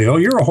 Well, they'll say, "Oh,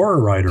 you're a horror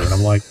writer," and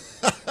I'm like,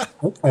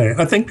 okay.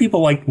 I think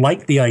people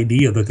like the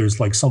idea that there's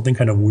like something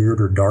kind of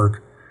weird or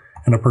dark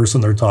in a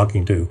person they're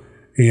talking to,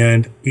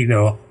 and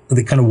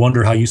they kind of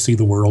wonder how you see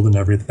the world and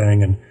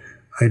everything. And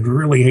I'd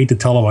really hate to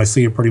tell them I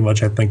see it pretty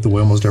much, I think, the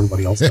way almost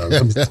everybody else does.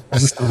 I'm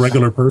just a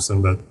regular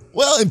person, but.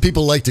 Well, and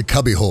people like to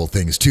cubbyhole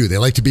things too. They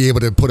like to be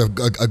able to put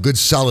a good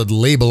solid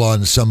label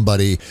on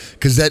somebody,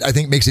 because that, I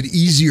think, makes it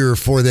easier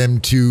for them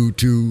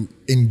to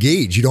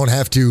engage. You don't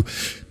have to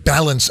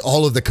balance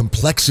all of the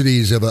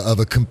complexities of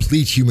a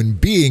complete human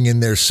being in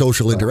their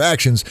social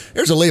interactions.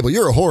 There's a label.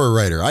 You're a horror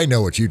writer. I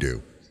know what you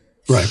do.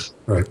 Right.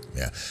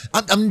 Yeah.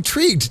 I'm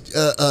intrigued.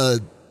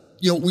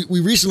 We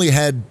recently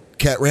had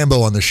Kat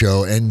Rambo on the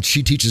show, and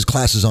she teaches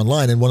classes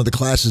online, and one of the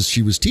classes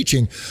she was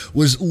teaching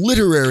was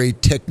literary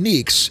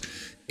techniques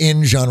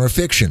in genre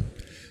fiction.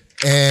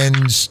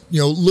 And,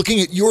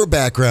 looking at your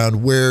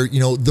background where,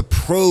 the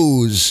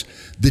prose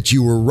that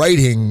you were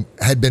writing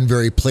had been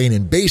very plain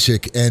and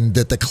basic, and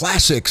that the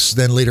classics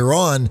then later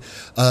on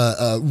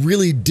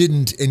really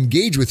didn't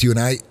engage with you.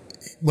 And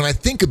when I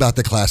think about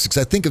the classics,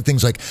 I think of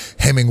things like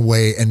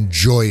Hemingway and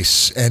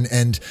Joyce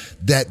and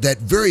that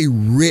very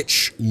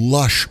rich,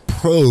 lush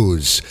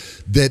prose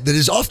that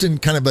is often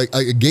kind of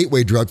a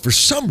gateway drug for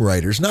some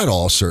writers, not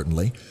all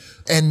certainly.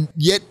 And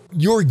yet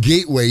your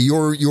gateway,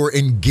 your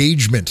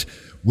engagement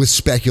with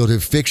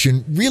speculative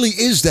fiction really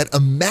is that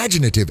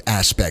imaginative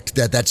aspect,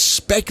 that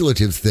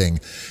speculative thing.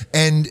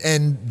 And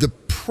the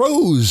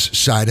prose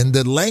side and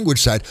the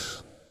language side,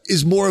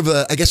 is more of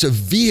a, I guess, a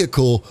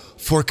vehicle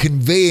for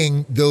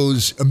conveying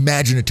those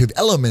imaginative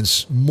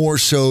elements more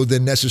so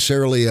than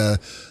necessarily a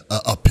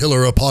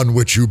pillar upon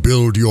which you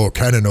build your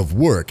canon of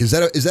work. Is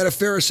that a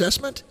fair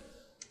assessment?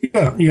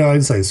 Yeah,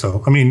 I'd say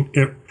so. I mean,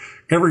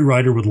 every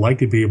writer would like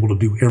to be able to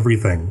do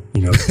everything,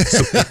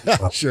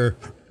 Sure.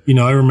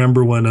 I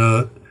remember when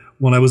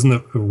I was in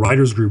the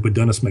writers group with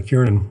Dennis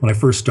McKiernan, when I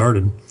first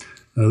started,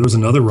 there was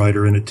another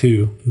writer in it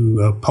too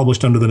who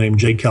published under the name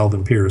J.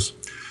 Calvin Pierce.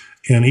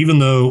 And even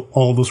though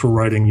all of us were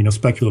writing,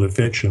 speculative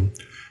fiction,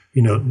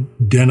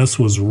 Dennis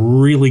was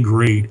really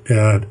great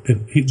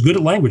he's good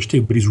at language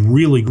too, but he's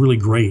really, really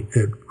great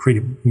at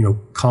creating,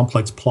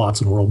 complex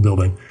plots and world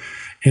building.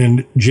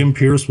 And Jim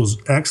Pierce was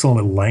excellent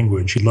at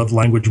language. He loved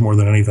language more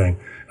than anything.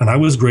 And I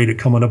was great at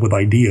coming up with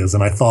ideas.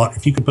 And I thought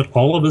if you could put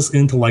all of us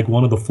into like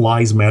one of the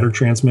Fly's matter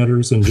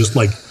transmitters and just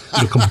like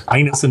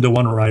combine us into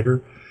one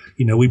writer,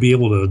 we'd be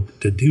able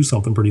to do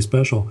something pretty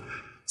special.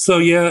 So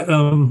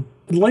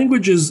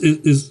language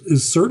is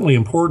certainly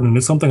important, and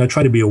it's something I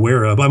try to be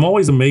aware of. I'm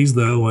always amazed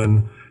though,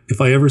 if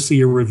I ever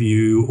see a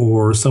review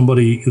or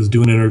somebody is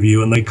doing an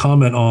interview and they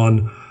comment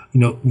on,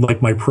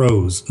 like my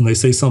prose, and they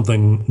say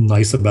something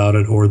nice about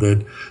it or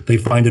that they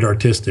find it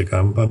artistic,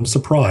 I'm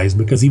surprised,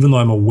 because even though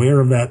I'm aware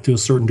of that to a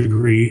certain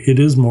degree, it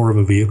is more of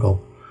a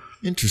vehicle.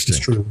 Interesting.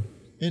 It's true.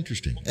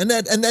 Interesting. And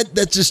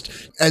that just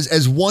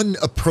as one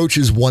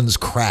approaches one's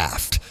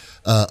craft,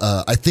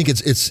 I think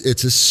it's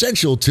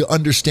essential to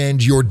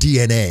understand your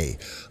DNA,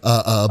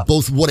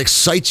 both what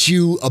excites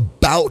you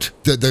about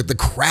the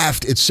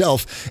craft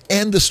itself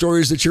and the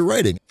stories that you're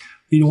writing.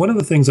 One of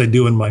the things I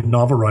do in my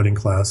novel writing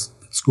class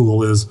at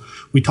school is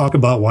we talk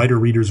about why do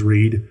readers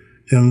read,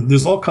 and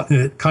there's all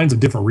kinds of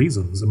different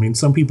reasons. I mean,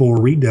 some people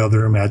will read to have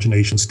their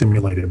imagination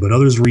stimulated, but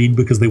others read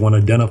because they want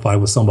to identify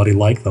with somebody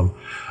like them.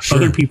 Sure.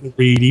 Other people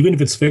read, even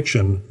if it's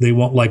fiction, they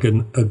want like a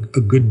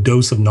good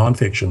dose of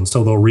nonfiction,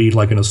 so they'll read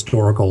like an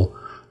historical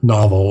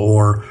novel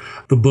or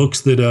the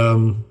books that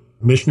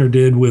Michener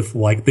did with,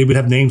 like, they would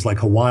have names like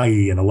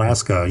Hawaii and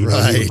Alaska.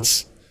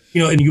 Right.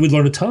 And you would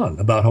learn a ton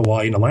about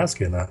Hawaii and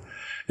Alaska and that.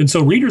 And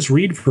so readers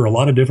read for a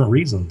lot of different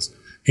reasons.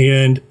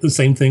 And the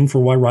same thing for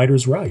why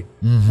writers write.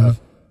 Mm-hmm.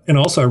 And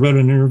also I read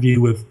an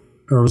interview it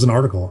was an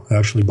article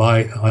actually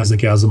by Isaac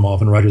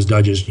Asimov in Writer's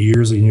Digest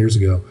years and years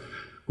ago,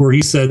 where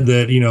he said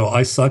that,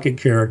 I suck at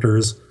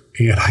characters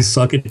and I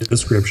suck at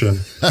description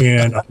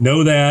and I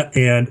know that.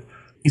 And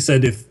he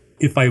said,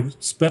 if I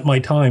spent my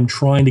time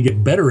trying to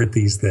get better at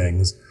these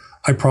things,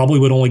 I probably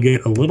would only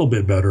get a little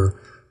bit better.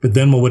 But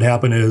then what would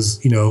happen is,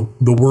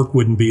 the work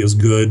wouldn't be as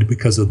good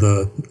because of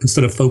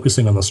instead of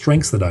focusing on the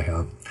strengths that I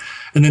have.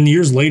 And then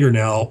years later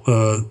now,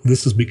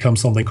 this has become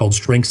something called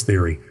strengths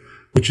theory,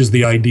 which is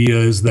the idea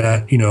is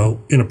that,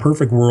 in a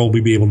perfect world,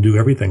 we'd be able to do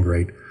everything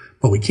great,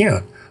 but we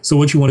can't. So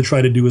what you want to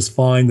try to do is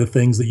find the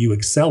things that you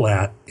excel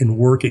at and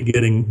work at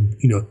getting,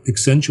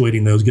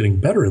 accentuating those, getting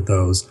better at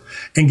those,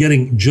 and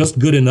getting just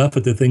good enough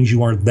at the things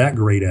you aren't that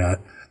great at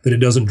that it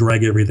doesn't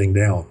drag everything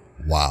down.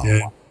 Wow.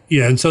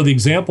 Yeah. And so the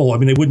example, I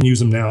mean, they wouldn't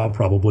use him now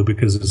probably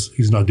because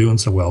he's not doing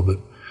so well. But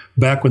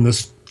back when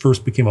this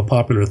first became a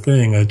popular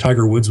thing,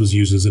 Tiger Woods was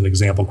used as an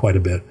example quite a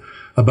bit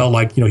about,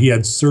 like, he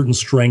had certain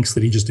strengths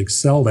that he just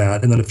excelled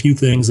at, and then a few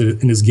things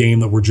in his game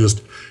that were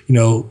just,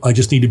 I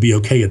just need to be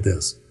okay at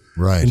this.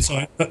 Right.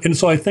 And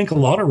so I think a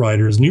lot of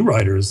writers, new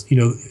writers,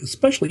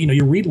 especially,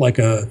 you read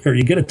or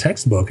you get a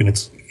textbook and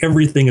it's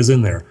everything is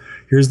in there.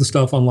 Here's the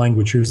stuff on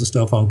language. Here's the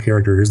stuff on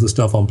character. Here's the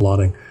stuff on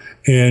plotting.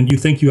 And you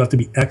think you have to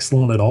be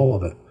excellent at all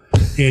of it.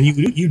 And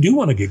you do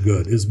want to get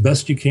good as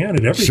best you can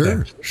at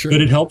everything. Sure.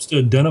 But it helps to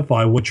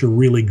identify what you're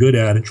really good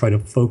at and try to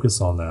focus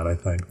on that, I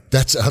think.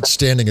 That's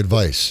outstanding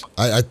advice.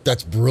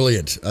 That's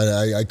brilliant.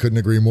 I couldn't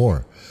agree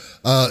more.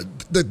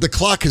 The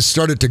clock has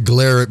started to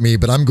glare at me,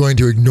 but I'm going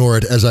to ignore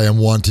it as I am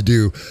wont to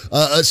do.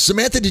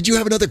 Samantha, did you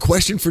have another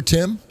question for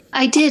Tim?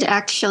 I did,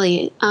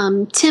 actually.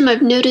 Tim,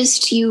 I've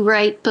noticed you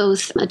write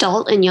both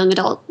adult and young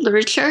adult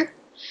literature.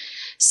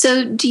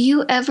 So do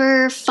you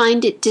ever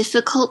find it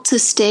difficult to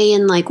stay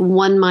in like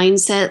one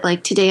mindset,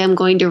 like today I'm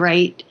going to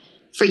write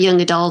for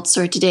young adults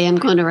or today I'm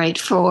going to write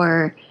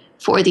for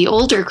the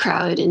older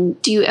crowd?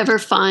 And do you ever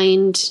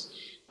find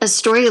a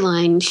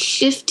storyline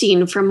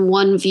shifting from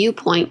one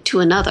viewpoint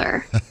to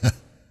another?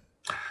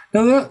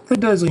 Now,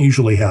 that doesn't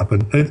usually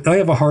happen. I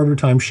have a harder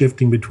time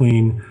shifting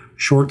between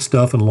short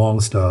stuff and long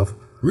stuff.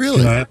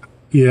 Really?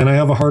 And I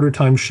have a harder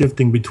time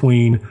shifting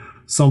between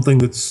something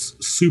that's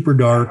super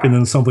dark and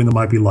then something that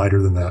might be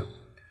lighter than that.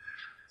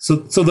 So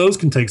those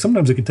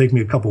sometimes it can take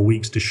me a couple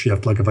weeks to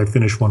shift, like if I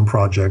finish one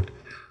project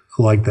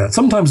like that.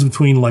 Sometimes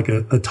between like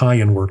a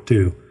tie-in work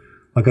too.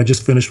 Like I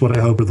just finished what I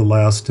hope are the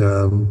last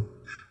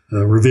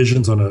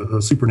revisions on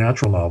a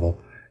supernatural novel.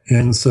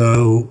 And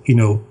so,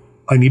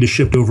 I need to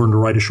shift over and to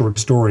write a short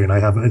story, and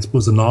it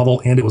was a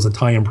novel and it was a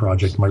tie-in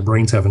project. My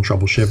brain's having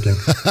trouble shifting.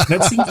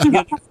 That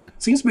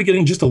seems to be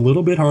getting just a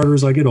little bit harder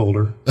as I get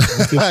older.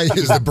 As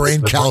the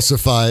brain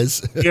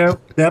calcifies. Yeah,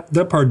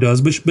 that part does.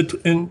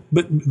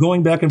 But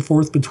going back and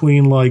forth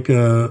between like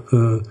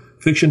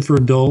fiction for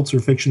adults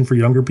or fiction for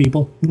younger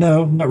people,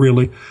 no, not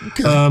really.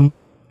 Okay.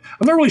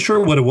 I'm not really sure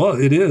what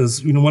it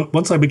is.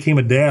 Once I became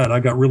a dad, I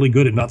got really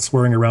good at not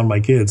swearing around my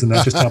kids, and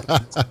that just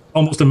happens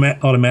almost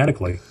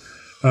automatically.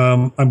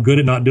 I'm good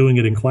at not doing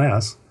it in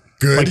class.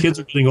 Good. My kids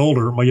are getting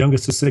older. My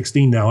youngest is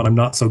 16 now, and I'm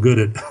not so good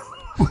at.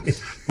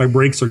 My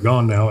breaks are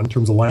gone now in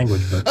terms of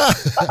language, but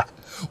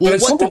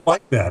it's something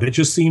like that. It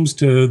just seems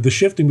the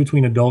shifting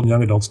between adult and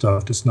young adult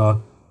stuff just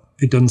not.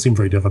 It doesn't seem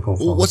very difficult.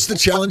 What's the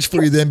challenge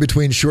for you then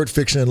between short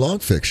fiction and long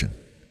fiction?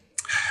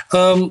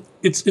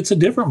 It's a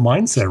different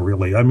mindset,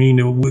 really. I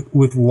mean,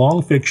 with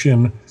long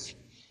fiction,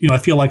 I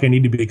feel like I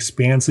need to be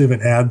expansive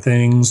and add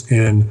things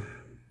and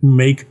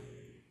make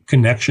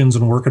connections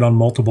and work it on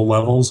multiple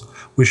levels.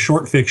 With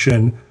short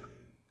fiction,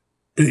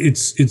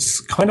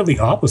 it's kind of the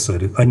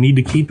opposite. I need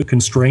to keep it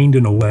constrained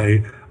in a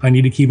way. I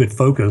need to keep it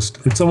focused.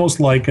 It's almost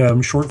like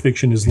short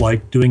fiction is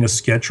like doing a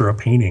sketch or a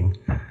painting.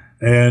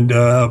 And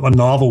a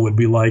novel would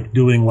be like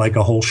doing like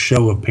a whole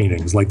show of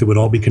paintings, like they would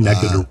all be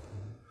connected.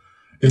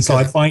 And so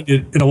I find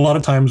it, and a lot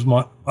of times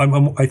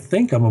I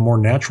think I'm a more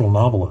natural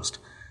novelist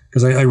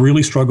because I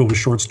really struggled with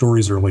short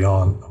stories early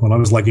on. When I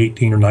was like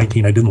 18 or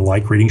 19, I didn't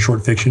like reading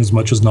short fiction as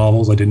much as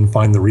novels. I didn't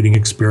find the reading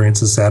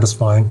experience as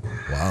satisfying.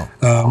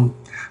 Wow.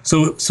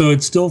 So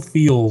it still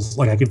feels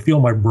like I can feel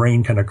my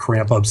brain kind of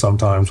cramp up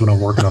sometimes when I'm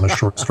working on a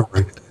short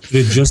story.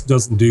 It just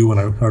doesn't do when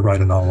I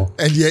write a novel.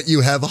 And yet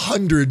you have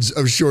hundreds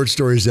of short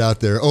stories out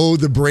there. Oh,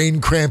 the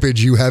brain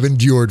crampage you have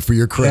endured for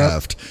your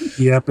craft.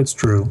 Yep, it's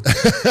true.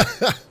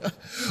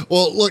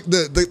 Well, look,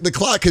 the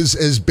clock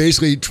has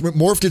basically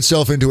morphed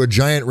itself into a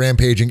giant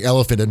rampaging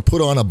elephant and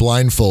put on a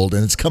blindfold,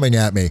 and it's coming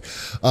at me.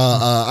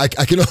 I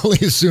can only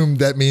assume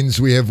that means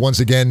we have once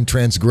again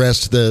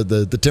transgressed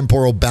the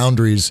temporal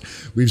boundaries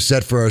we've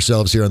set for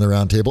ourselves here on the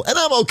Roundtable, and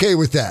I'm okay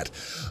with that.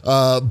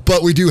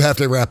 But we do have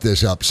to wrap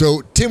this up.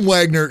 So, Tim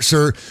Wagner,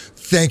 sir,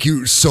 thank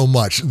you so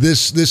much.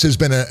 This has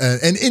been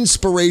an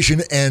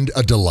inspiration and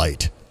a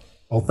delight.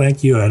 Well,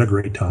 thank you. I had a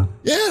great time.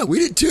 Yeah, we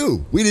did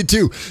too.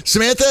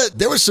 Samantha,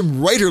 there was some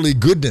writerly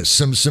goodness,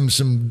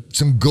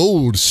 some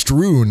gold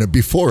strewn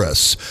before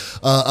us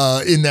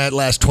in that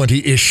last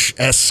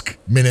 20-ish-esque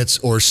minutes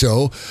or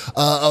so.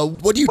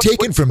 What are you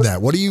taking from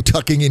that? What are you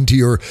tucking into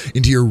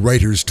your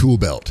writer's tool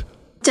belt?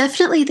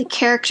 Definitely the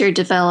character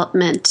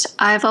development.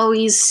 I've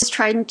always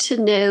tried to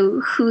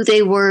know who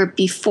they were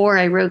before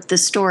I wrote the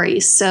story.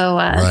 So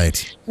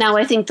right. Now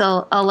I think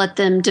I'll let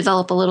them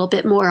develop a little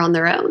bit more on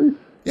their own.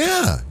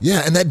 Yeah,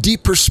 and that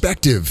deep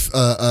perspective,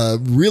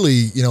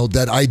 really,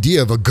 that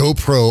idea of a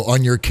GoPro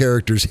on your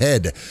character's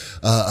head,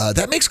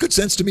 that makes good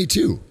sense to me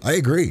too. I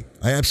agree.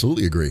 I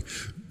absolutely agree.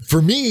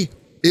 For me,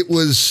 it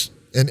was,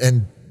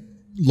 and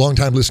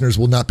longtime listeners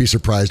will not be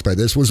surprised by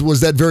this,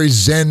 was that very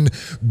Zen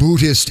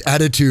Buddhist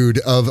attitude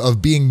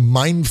of being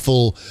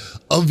mindful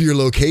of your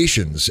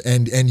locations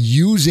and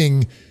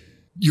using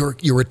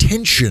your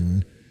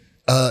attention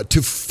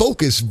to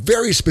focus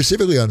very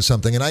specifically on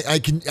something. And I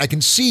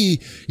can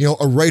see,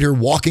 a writer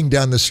walking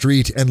down the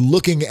street and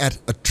looking at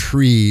a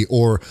tree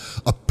or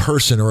a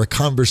person or a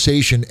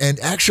conversation and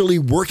actually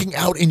working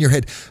out in your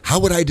head, how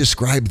would I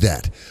describe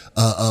that?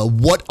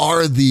 What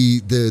are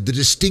the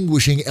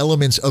distinguishing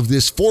elements of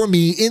this for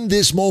me in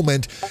this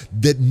moment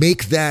that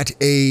make that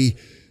a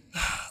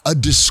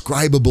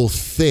describable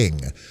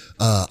thing?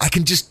 I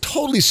can just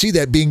totally see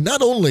that being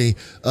not only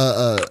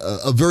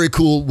a very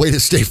cool way to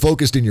stay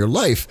focused in your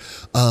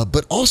life,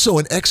 but also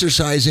an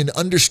exercise in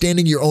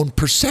understanding your own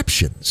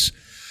perceptions.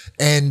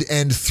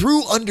 And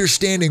through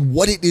understanding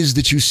what it is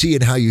that you see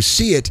and how you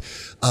see it,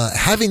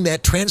 having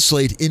that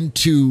translate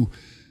into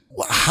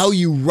how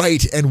you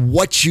write and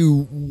what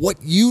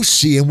you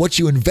see and what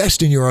you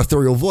invest in your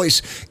authorial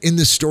voice in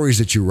the stories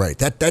that you write.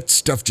 That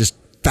stuff just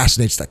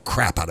fascinates the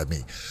crap out of me.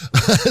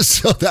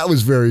 So that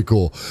was very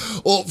cool.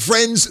 Well,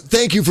 friends,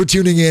 thank you for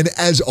tuning in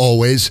as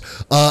always.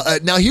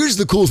 Now here's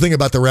the cool thing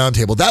about the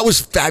Roundtable. That was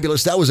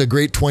fabulous. That was a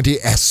great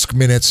 20-esque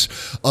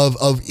minutes of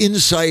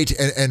insight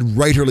and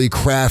writerly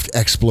craft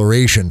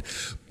exploration.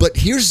 But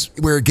here's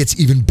where it gets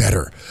even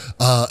better.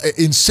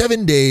 In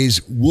 7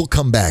 days, we'll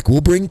come back.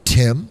 We'll bring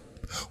Tim,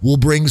 we'll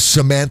bring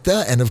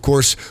Samantha, and of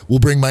course, we'll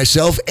bring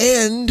myself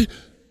and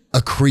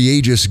a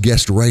courageous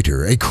guest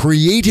writer, a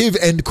creative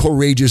and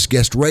courageous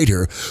guest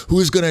writer who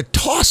is going to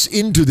toss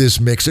into this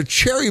mix a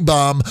cherry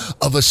bomb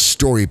of a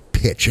story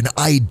pitch, an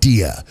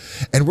idea.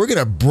 And we're going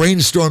to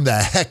brainstorm the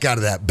heck out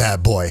of that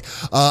bad boy.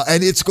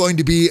 And it's going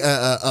to be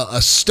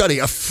a study,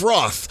 a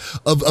froth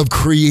of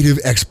creative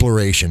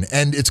exploration.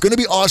 And it's going to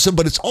be awesome,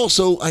 but it's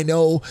also, I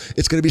know,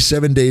 it's going to be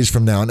 7 days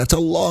from now, and that's a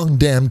long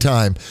damn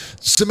time.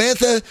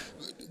 Samantha,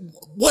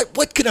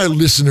 what can our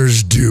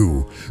listeners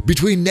do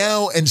between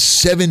now and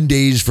 7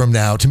 days from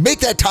now to make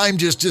that time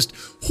just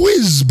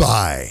whiz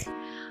by?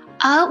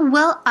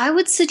 Well, I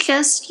would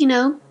suggest,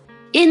 in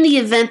the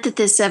event that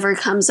this ever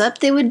comes up,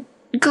 they would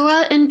go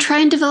out and try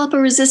and develop a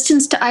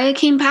resistance to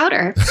iocane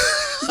powder.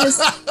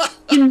 Because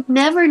you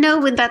never know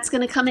when that's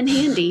going to come in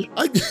handy.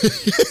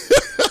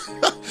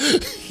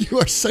 You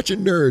are such a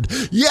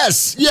nerd.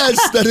 Yes,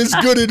 that is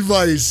good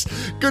advice.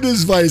 Good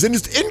advice. And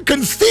it's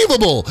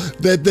inconceivable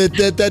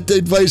that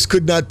advice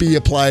could not be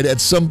applied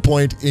at some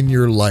point in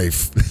your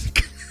life.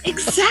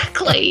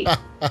 Exactly.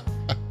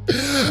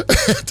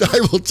 And I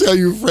will tell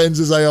you, friends,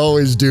 as I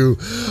always do,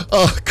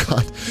 oh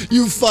God,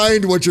 you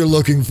find what you're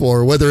looking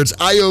for, whether it's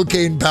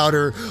iocane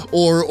powder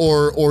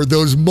or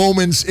those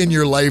moments in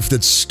your life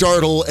that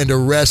startle and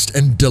arrest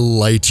and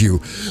delight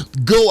you.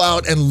 Go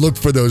out and look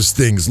for those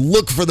things.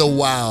 Look for the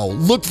wow.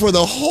 Look for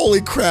the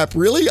holy crap,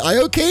 really?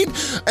 Iocane?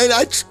 And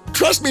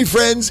trust me,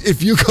 friends,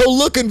 if you go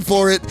looking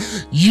for it,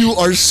 you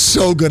are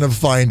so gonna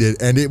find it,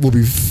 and it will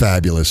be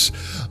fabulous.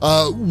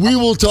 We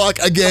will talk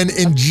again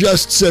in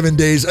just 7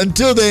 days.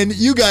 Until then,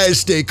 you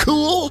guys stay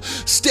cool,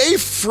 stay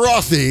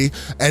frothy,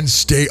 and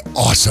stay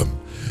awesome.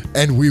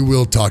 And we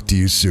will talk to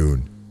you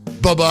soon.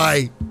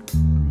 Bye-bye.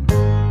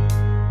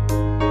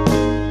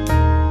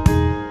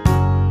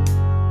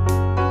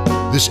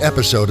 This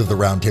episode of the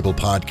Roundtable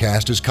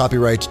Podcast is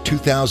copyright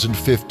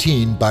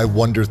 2015 by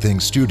Wonder Thing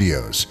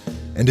Studios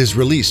and is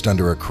released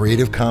under a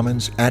Creative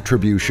Commons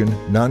Attribution,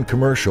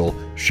 Non-Commercial,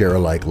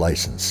 Share-alike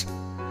license.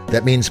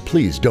 That means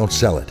please don't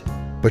sell it,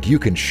 but you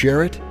can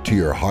share it to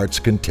your heart's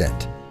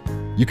content.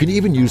 You can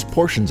even use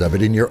portions of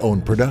it in your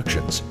own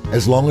productions,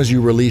 as long as you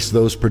release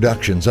those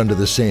productions under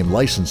the same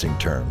licensing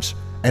terms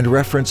and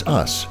reference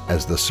us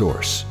as the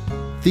source.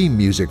 Theme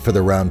music for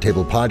the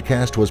Roundtable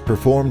Podcast was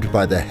performed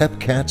by the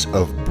Hepcats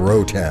of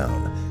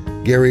Brotown,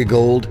 Gary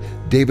Gold,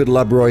 David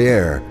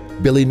Labroyere,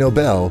 Billy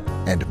Nobel,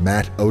 and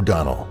Matt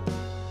O'Donnell.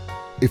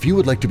 If you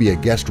would like to be a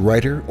guest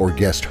writer or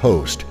guest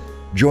host,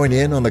 join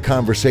in on the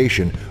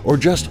conversation, or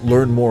just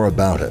learn more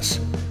about us,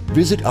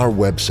 visit our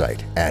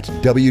website at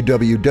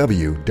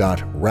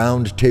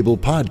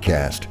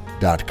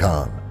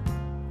www.roundtablepodcast.com.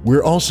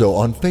 We're also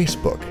on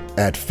Facebook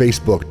at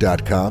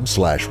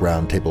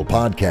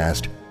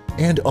facebook.com/roundtablepodcast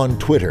and on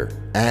Twitter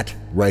at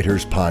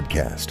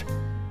WritersPodcast.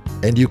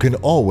 And you can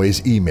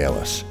always email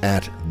us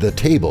at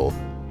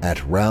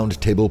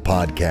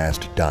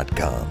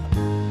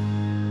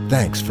thetable@roundtablepodcast.com.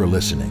 Thanks for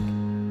listening.